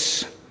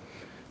worse,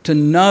 to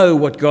know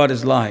what God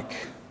is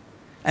like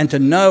and to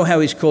know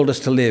how he's called us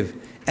to live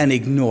and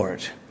ignore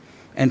it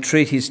and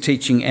treat his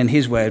teaching and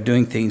his way of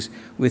doing things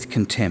with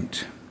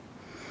contempt.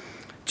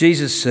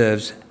 Jesus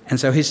serves, and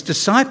so his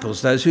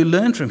disciples, those who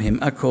learn from him,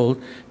 are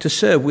called to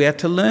serve. We are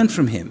to learn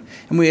from him.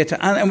 And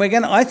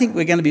I think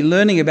we're going to be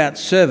learning about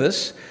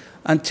service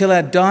until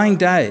our dying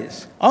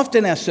days.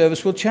 Often our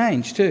service will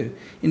change too.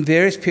 In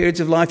various periods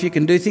of life you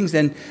can do things,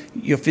 then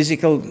your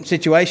physical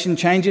situation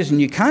changes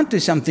and you can't do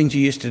some things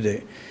you used to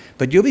do.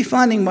 But you'll be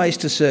finding ways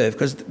to serve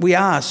because we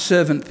are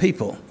servant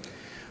people.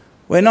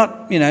 We're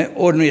not,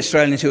 ordinary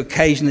Australians who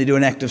occasionally do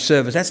an act of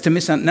service. That's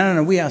to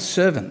No, we are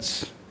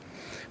servants.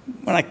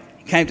 When I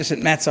came to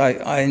St Matt's,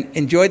 I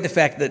enjoyed the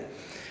fact that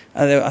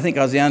I think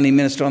I was the only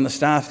minister on the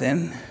staff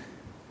then.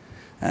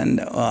 And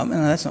no,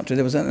 that's not true.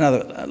 There was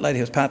another lady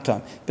who was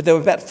part-time. But there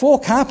were about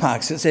 4 car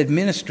parks that said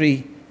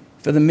ministry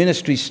for the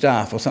ministry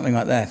staff or something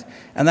like that.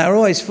 And they were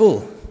always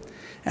full.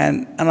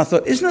 And I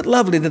thought, isn't it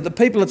lovely that the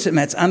people at St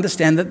Matt's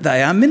understand that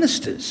they are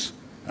ministers,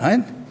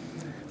 right?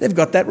 They've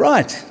got that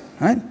right?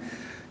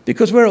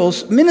 Because we're all...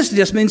 Minister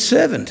just means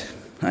servant,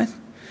 right?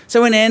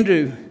 So when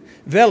Andrew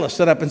Vella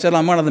stood up and said,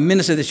 I'm one of the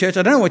ministers of the church,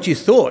 I don't know what you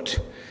thought.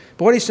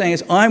 But what he's saying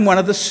is, I'm one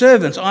of the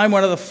servants. I'm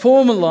one of the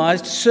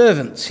formalised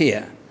servants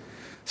here.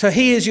 So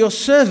he is your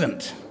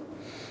servant.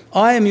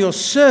 I am your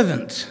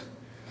servant.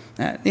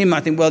 Now, you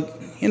might think, well,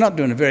 you're not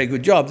doing a very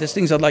good job. There's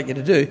things I'd like you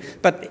to do.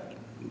 But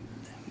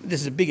this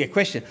is a bigger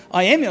question.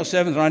 I am your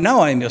servant, and I know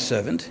I am your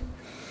servant.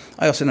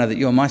 I also know that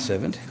you're my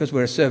servant, because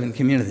we're a servant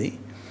community.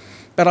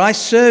 But I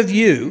serve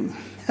you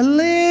a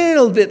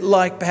little bit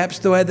like perhaps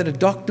the way that a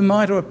doctor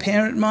might or a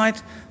parent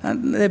might.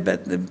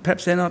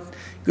 Perhaps they're not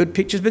good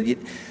pictures, but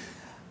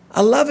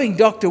a loving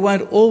doctor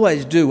won't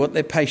always do what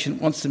their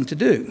patient wants them to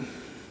do.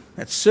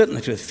 That's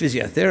certainly true with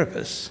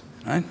physiotherapists,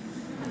 right?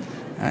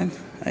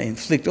 They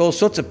inflict all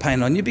sorts of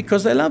pain on you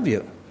because they love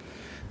you.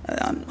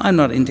 I'm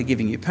not into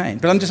giving you pain,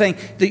 but I'm just saying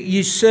that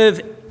you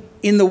serve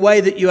in the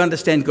way that you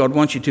understand God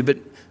wants you to. But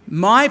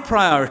my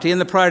priority and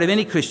the priority of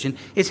any Christian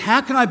is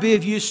how can I be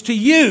of use to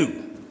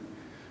you?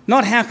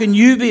 Not how can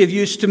you be of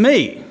use to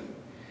me?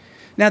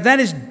 Now that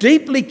is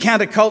deeply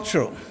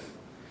countercultural.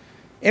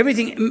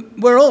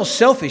 We're all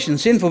selfish and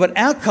sinful, but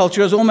our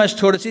culture has almost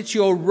taught us it's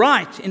your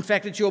right, in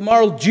fact it's your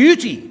moral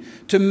duty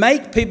to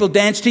make people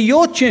dance to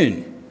your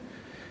tune.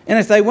 And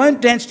if they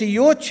won't dance to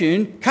your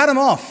tune, cut them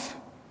off.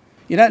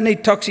 You don't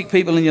need toxic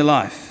people in your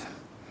life.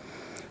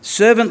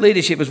 Servant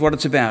leadership is what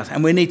it's about,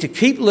 and we need to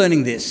keep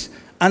learning this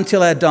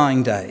until our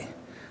dying day,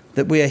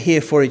 that we are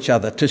here for each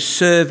other, to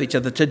serve each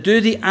other, to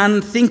do the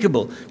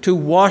unthinkable, to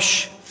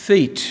wash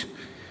feet,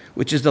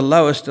 which is the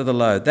lowest of the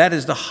low. That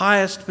is the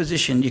highest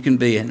position you can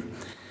be in.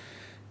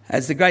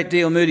 As the great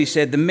D.L. Moody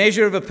said, the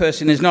measure of a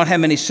person is not how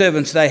many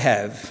servants they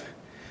have,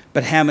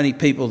 but how many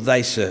people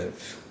they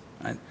serve.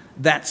 Right?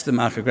 That's the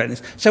mark of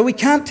greatness. So we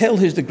can't tell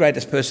who's the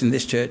greatest person in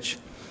this church.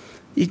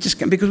 You just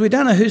can't, because we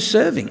don't know who's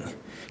serving.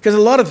 Because a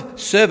lot of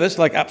service,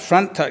 like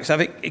up-front type stuff,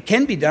 it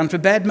can be done for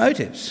bad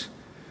motives.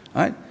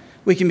 Right?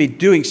 We can be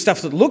doing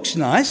stuff that looks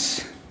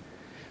nice,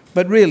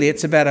 but really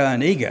it's about our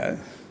own ego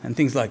and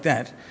things like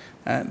that.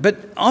 I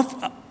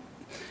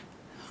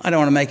don't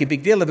want to make a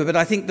big deal of it, but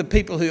I think the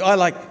people who I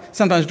like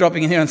sometimes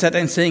dropping in here on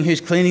Saturday and seeing who's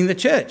cleaning the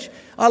church.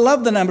 I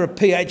love the number of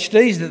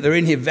PhDs that they're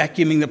in here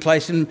vacuuming the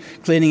place and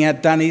cleaning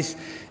out dunnies,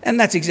 and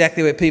that's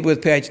exactly where people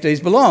with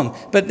PhDs belong.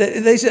 But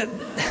these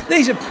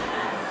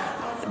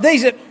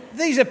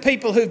are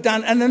people who've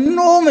done an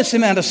enormous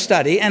amount of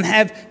study and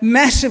have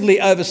massively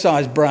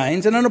oversized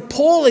brains and an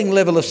appalling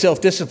level of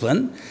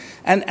self-discipline,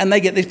 and they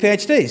get these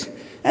PhDs.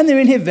 And they're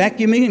in here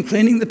vacuuming and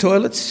cleaning the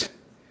toilets.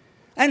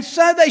 And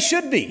so they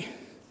should be.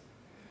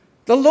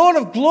 The Lord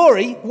of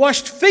glory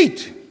washed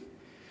feet.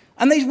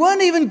 And these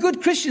weren't even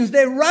good Christians,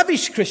 they're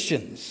rubbish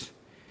Christians.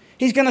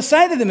 He's going to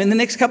say to them in the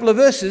next couple of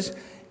verses,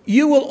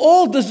 you will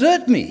all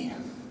desert me.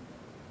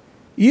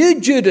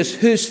 You, Judas,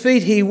 whose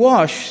feet he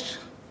washed,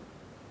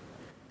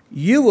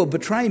 you will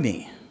betray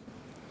me.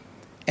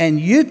 And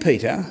you,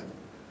 Peter,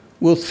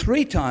 will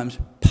 3 times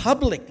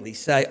publicly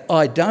say,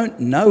 I don't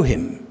know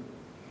him.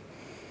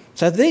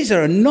 So these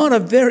are not a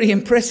very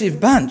impressive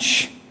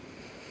bunch.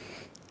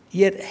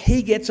 Yet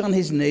he gets on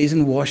his knees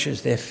and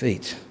washes their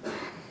feet.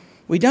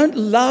 We don't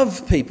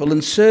love people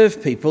and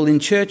serve people in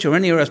church or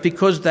anywhere else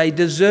because they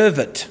deserve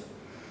it.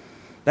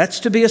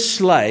 That's to be a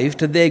slave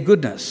to their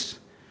goodness.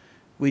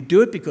 We do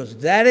it because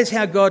that is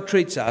how God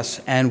treats us,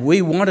 and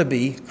we want to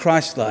be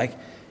Christ-like,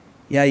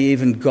 yea,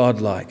 even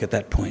God-like at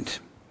that point.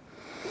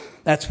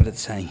 That's what it's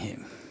saying here.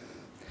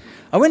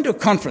 I went to a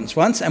conference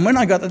once, and when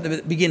I got at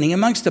the beginning,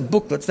 amongst the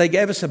booklets, they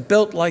gave us a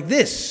belt like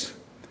this.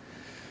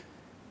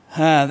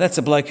 That's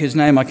a bloke whose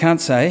name I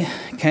can't say,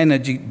 Kana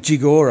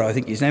Jigoro, I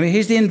think his name is.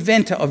 He's the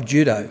inventor of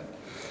judo.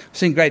 I've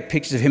seen great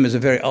pictures of him as a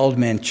very old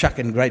man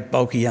chucking great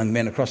bulky young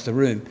men across the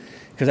room,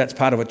 because that's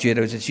part of what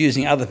judo is. It's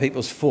using other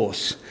people's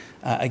force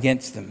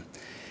against them.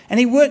 And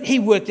he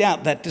worked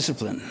out that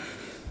discipline.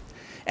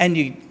 And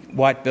you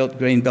white belt,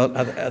 green belt,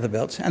 other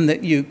belts, and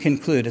that you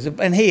conclude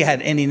and he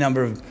had any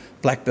number of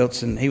black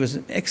belts, and he was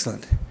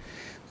excellent.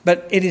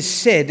 But it is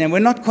said, and we're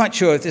not quite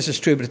sure if this is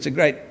true, but it's a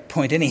great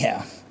point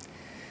anyhow.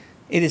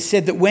 It is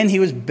said that when he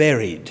was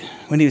buried,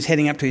 when he was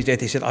heading up to his death,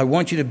 he said, "I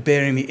want you to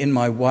bury me in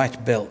my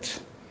white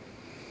belt,"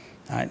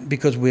 right?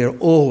 Because we're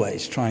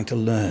always trying to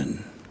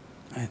learn.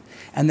 Right?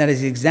 And that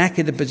is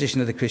exactly the position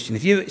of the Christian.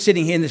 If you're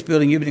sitting here in this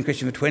building, you've been a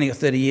Christian for 20 or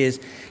 30 years,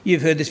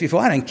 you've heard this before.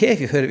 I don't care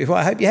if you've heard it before.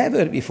 I hope you have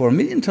heard it before, a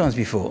million times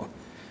before.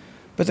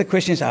 But the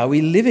question is, are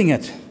we living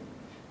it?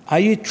 Are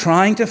you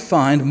trying to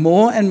find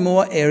more and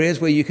more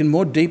areas where you can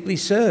more deeply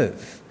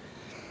serve?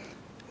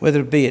 Whether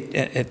it be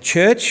at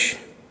church,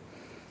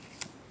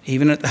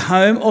 even at the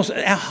home. Also,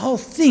 our whole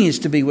thing is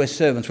to be we're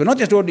servants. We're not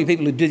just ordinary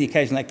people who do the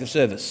occasional act of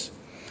service,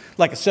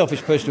 like a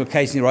selfish person who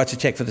occasionally writes a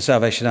cheque for the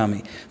Salvation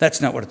Army.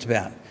 That's not what it's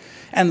about.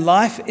 And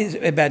life is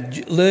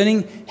about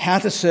learning how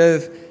to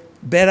serve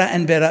better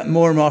and better,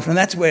 more and more often. And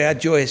that's where our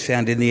joy is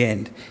found in the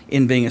end,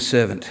 in being a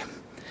servant.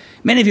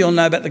 Many of you all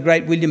know about the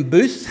great William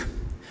Booth.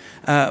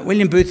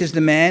 William Booth is the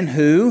man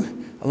who,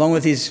 along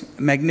with his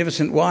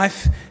magnificent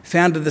wife,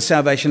 founded the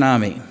Salvation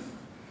Army,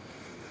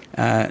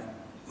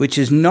 which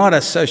is not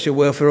a social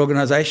welfare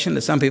organisation.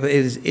 To some people,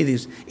 it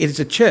is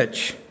a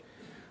church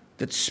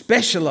that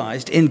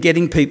specialised in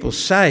getting people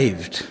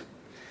saved.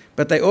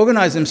 But they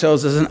organised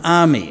themselves as an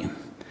army.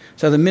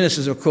 So the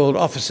ministers were called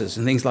officers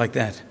and things like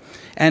that.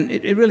 And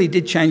it really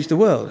did change the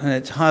world. And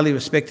it's highly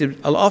respected,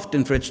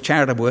 often for its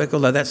charitable work,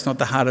 although that's not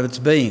the heart of its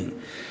being.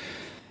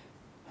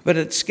 But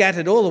it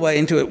scattered all the way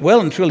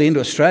well and truly into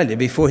Australia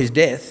before his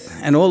death,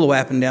 and all the way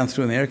up and down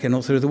through America and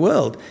all through the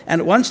world.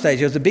 And at one stage,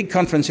 there was a big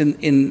conference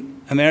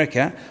in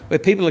America where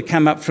people had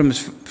come up from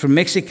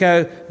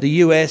Mexico, the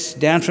US,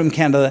 down from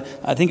Canada,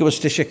 I think it was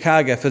to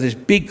Chicago, for this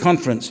big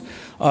conference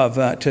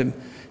to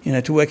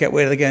work out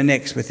where to go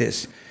next with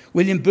this.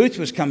 William Booth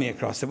was coming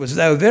across. They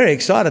were very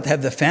excited to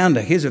have the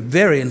founder. He was a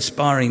very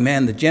inspiring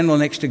man, the general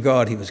next to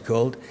God, he was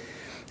called.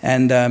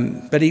 And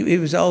but he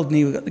was old and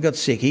he got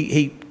sick.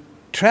 He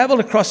travelled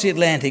across the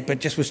Atlantic, but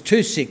just was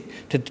too sick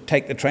to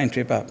take the train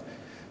trip up.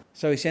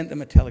 So he sent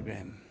them a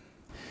telegram.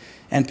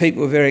 And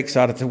people were very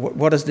excited to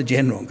what has the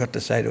general got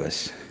to say to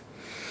us?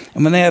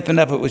 And when they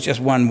opened up, it was just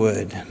one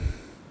word.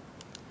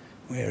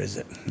 Where is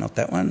it? Not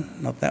that one,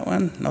 not that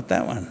one, not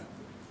that one,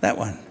 that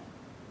one.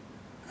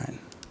 Right.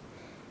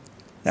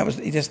 That was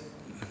just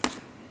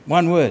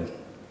one word.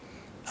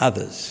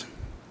 Others.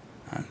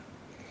 Right.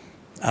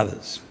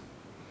 Others.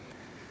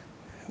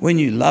 When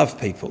you love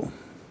people,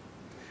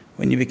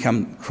 when you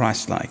become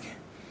Christ-like,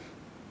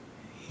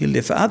 you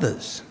live for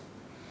others.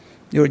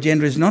 Your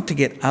agenda is not to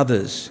get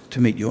others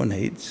to meet your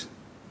needs,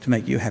 to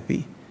make you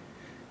happy,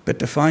 but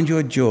to find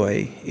your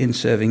joy in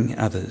serving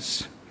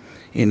others,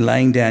 in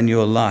laying down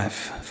your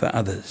life for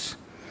others.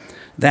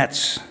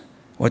 That's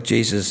what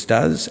Jesus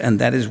does, and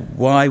that is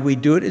why we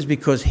do it, is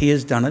because he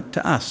has done it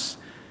to us.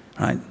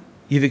 Right?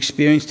 You've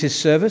experienced his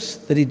service,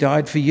 that he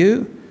died for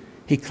you.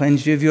 He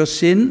cleansed you of your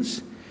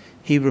sins.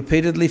 He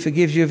repeatedly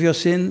forgives you of your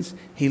sins.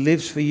 He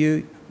lives for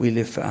you. We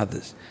live for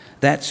others.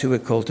 That's who we're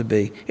called to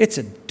be. It's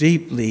a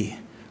deeply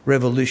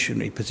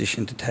revolutionary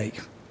position to take.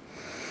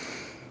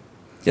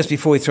 Just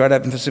before we throw it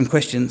open for some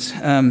questions,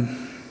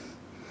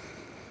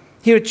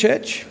 here at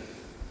church,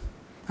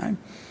 right,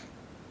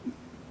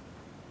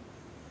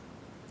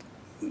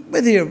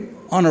 whether you're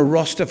on a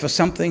roster for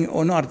something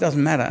or not, it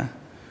doesn't matter.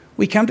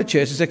 We come to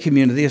church as a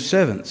community of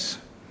servants.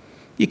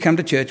 You come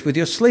to church with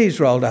your sleeves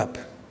rolled up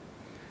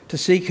to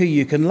seek who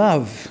you can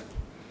love.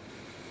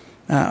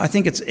 I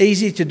think it's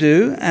easy to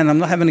do, and I'm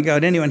not having to go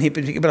at anyone here,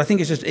 but I think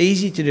it's just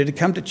easy to do, to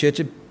come to church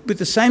with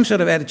the same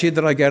sort of attitude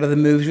that I go to the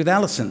movies with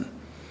Alison.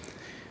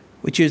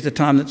 We choose the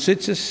time that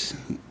suits us,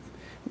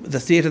 the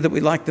theatre that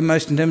we like the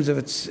most in terms of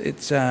its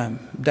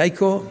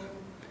decor,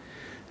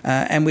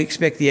 and we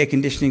expect the air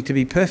conditioning to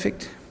be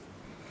perfect,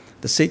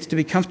 the seats to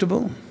be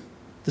comfortable,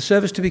 the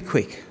service to be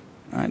quick,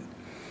 right?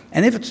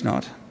 And if it's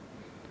not,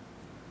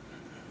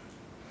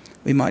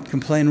 we might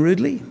complain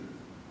rudely,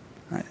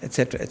 right,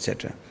 etc.,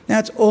 etc. Now,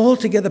 it's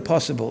altogether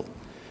possible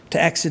to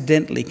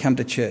accidentally come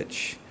to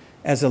church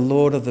as a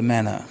lord of the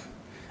manor,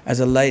 as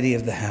a lady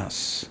of the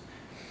house,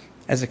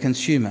 as a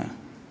consumer,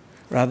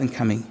 rather than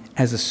coming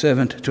as a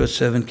servant to a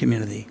servant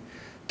community,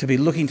 to be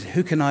looking to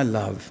who can I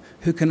love,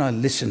 who can I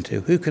listen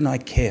to, who can I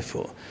care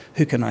for,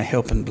 who can I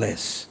help and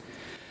bless.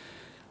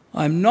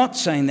 I'm not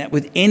saying that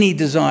with any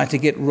desire to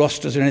get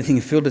rosters or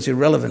anything filled. It's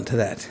irrelevant to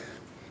that.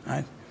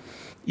 Right?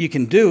 You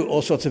can do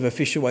all sorts of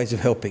official ways of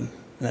helping,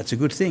 and that's a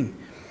good thing.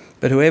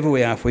 But whoever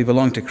we are, if we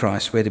belong to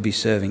Christ, we're to be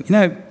serving. You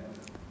know,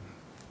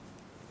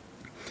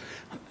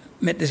 I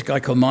met this guy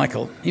called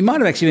Michael. He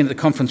might have actually been at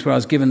the conference where I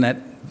was given that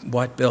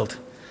white belt.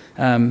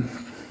 And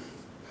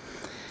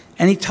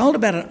he told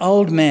about an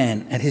old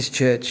man at his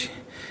church.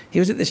 He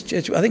was at this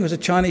church, I think it was a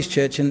Chinese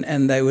church,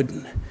 and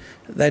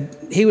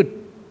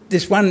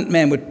this one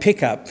man would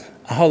pick up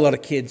a whole lot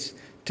of kids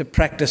to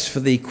practice for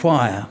the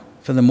choir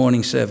for the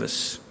morning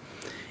service.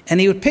 And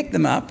he would pick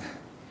them up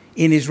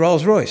in his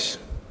Rolls Royce,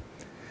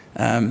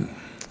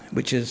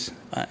 which is,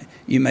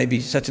 you may be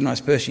such a nice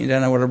person, you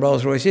don't know what a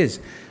Rolls Royce is,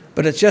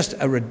 but it's just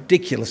a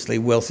ridiculously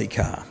wealthy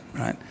car,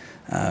 right?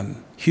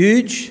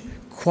 Huge,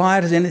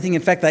 quiet as anything.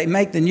 In fact, they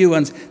make the new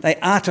ones, they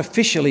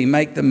artificially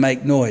make them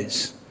make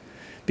noise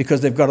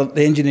because they've got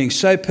the engineering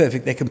so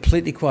perfect, they're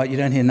completely quiet, you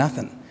don't hear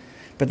nothing.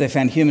 But they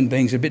found human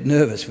beings are a bit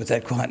nervous with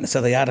that quietness,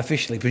 so they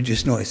artificially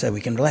produce noise so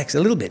we can relax a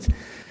little bit.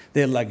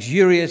 They're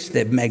luxurious,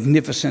 they're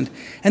magnificent.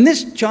 And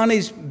this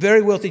Chinese,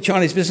 very wealthy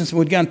Chinese businessman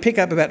would go and pick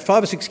up about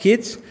 5 or 6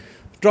 kids,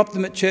 drop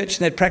them at church,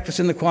 and they'd practice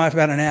in the choir for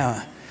about an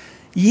hour.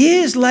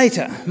 Years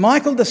later,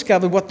 Michael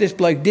discovered what this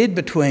bloke did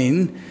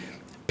between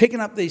picking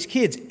up these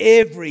kids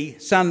every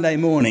Sunday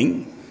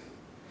morning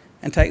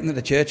and taking them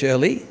to church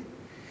early.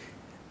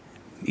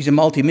 He's a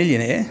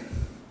multi-millionaire.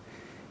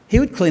 He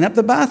would clean up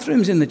the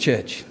bathrooms in the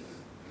church.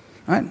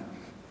 Right?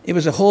 It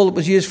was a hall that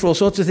was used for all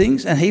sorts of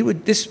things, and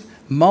this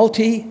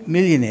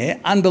multi-millionaire,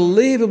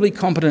 unbelievably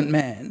competent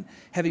man,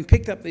 having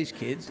picked up these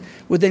kids,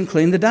 would then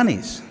clean the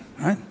dunnies.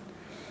 Right?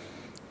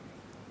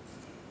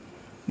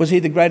 Was he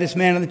the greatest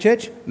man in the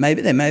church?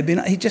 Maybe, there may have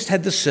been. He just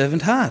had the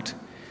servant heart.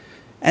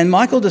 And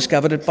Michael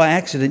discovered it by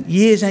accident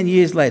years and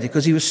years later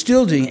because he was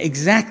still doing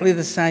exactly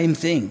the same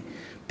thing,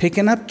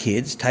 picking up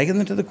kids, taking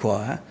them to the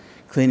choir,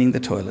 cleaning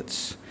the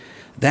toilets.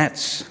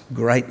 That's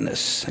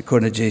greatness,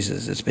 according to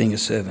Jesus. It's being a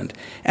servant.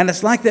 And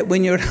it's like that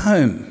when you're at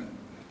home,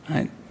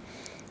 right?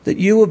 That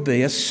you will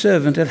be a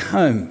servant at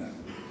home.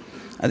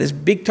 There's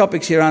big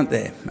topics here, aren't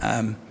there?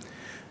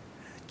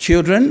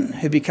 Children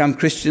who become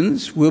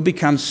Christians will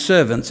become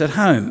servants at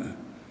home.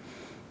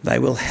 They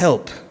will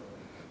help.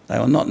 They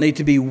will not need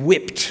to be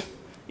whipped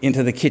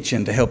into the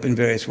kitchen to help in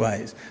various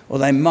ways. Or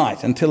they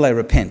might until they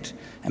repent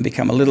and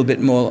become a little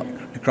bit more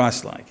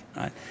Christ-like.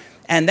 Right?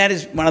 And that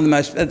is one of the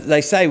most,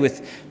 they say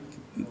with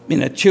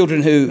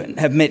children who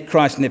have met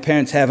Christ and their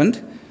parents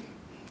haven't,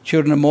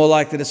 children are more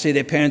likely to see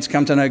their parents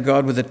come to know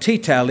God with a tea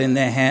towel in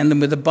their hand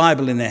than with a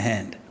Bible in their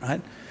hand.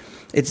 Right?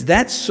 It's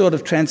that sort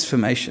of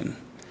transformation.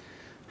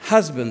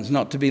 Husbands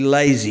not to be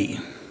lazy.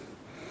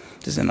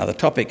 This is another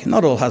topic.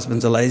 Not all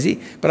husbands are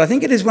lazy, but I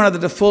think it is one of the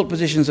default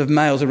positions of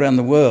males around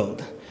the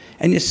world.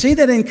 And you see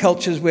that in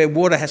cultures where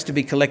water has to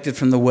be collected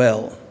from the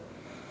well.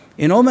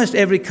 In almost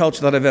every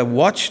culture that I've ever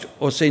watched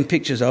or seen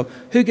pictures of,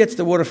 who gets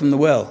the water from the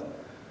well?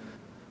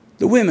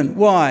 The women.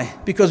 Why?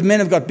 Because men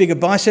have got bigger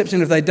biceps,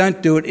 and if they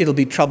don't do it, it'll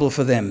be trouble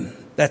for them.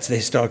 That's the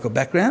historical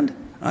background,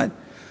 right?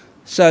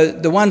 So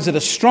the ones that are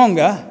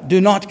stronger do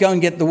not go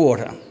and get the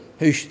water,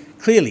 who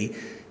clearly,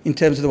 in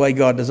terms of the way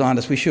God designed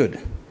us, we should.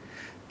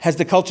 Has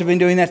the culture been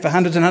doing that for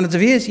hundreds and hundreds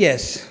of years?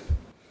 Yes.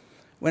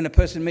 When a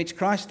person meets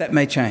Christ, that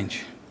may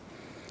change.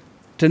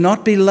 To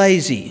not be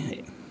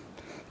lazy,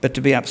 but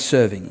to be up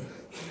serving.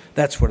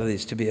 That's what it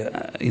is to be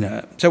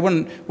So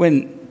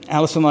when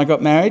Alice and I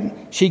got married,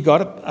 she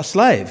got a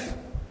slave.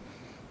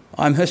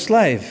 I'm her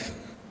slave,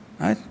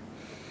 right?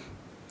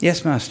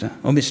 Yes, master,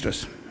 or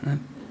mistress. Right?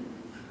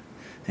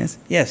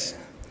 Yes.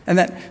 And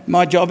that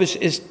my job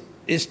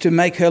is to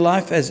make her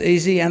life as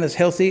easy and as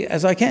healthy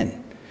as I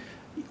can.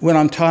 When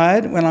I'm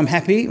tired, when I'm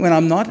happy, when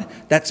I'm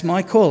not, that's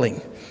my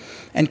calling.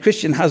 And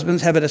Christian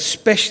husbands have it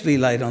especially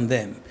laid on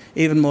them,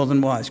 even more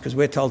than wives, because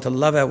we're told to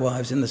love our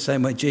wives in the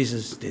same way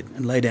Jesus did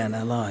and lay down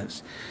our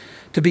lives.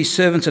 To be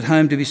servants at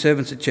home, to be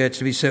servants at church,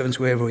 to be servants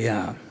wherever we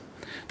are.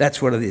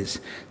 That's what it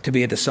is, to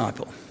be a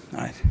disciple,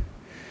 right?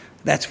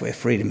 That's where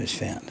freedom is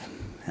found.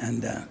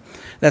 And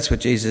that's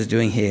what Jesus is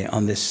doing here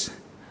on this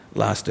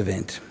last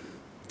event.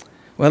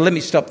 Well, let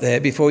me stop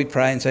there before we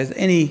pray and say, is there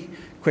any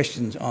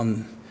questions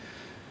on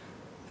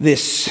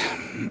this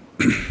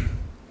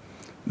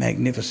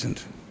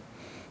magnificent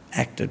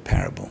acted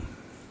parable?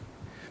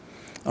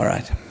 All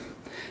right.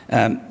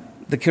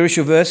 The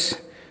crucial verse,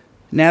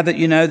 now that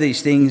you know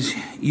these things,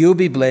 you'll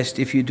be blessed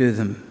if you do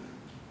them.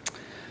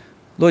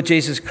 Lord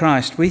Jesus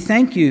Christ, we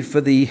thank you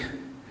for the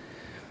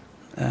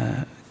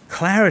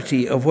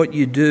clarity of what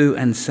you do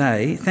and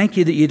say. Thank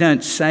you that you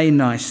don't say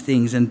nice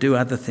things and do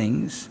other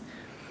things.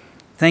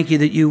 Thank you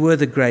that you were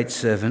the great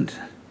servant,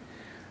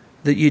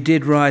 that you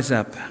did rise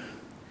up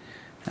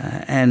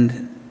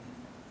and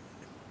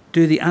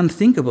do the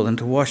unthinkable and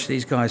to wash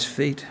these guys'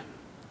 feet.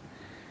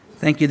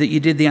 Thank you that you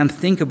did the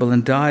unthinkable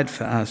and died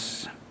for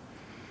us,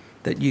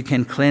 that you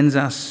can cleanse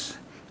us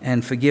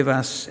and forgive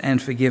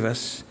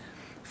us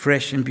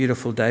fresh and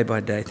beautiful day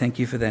by day. Thank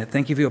you for that.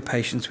 Thank you for your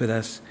patience with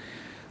us.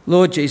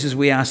 Lord Jesus,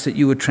 we ask that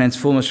you would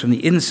transform us from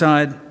the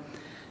inside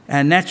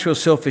Our natural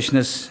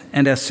selfishness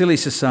and our silly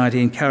society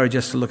encourage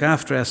us to look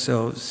after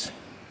ourselves.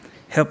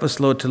 Help us,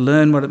 Lord, to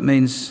learn what it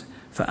means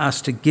for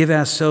us to give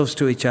ourselves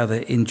to each other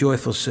in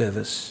joyful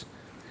service.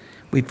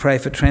 We pray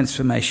for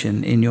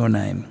transformation in your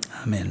name.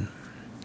 Amen.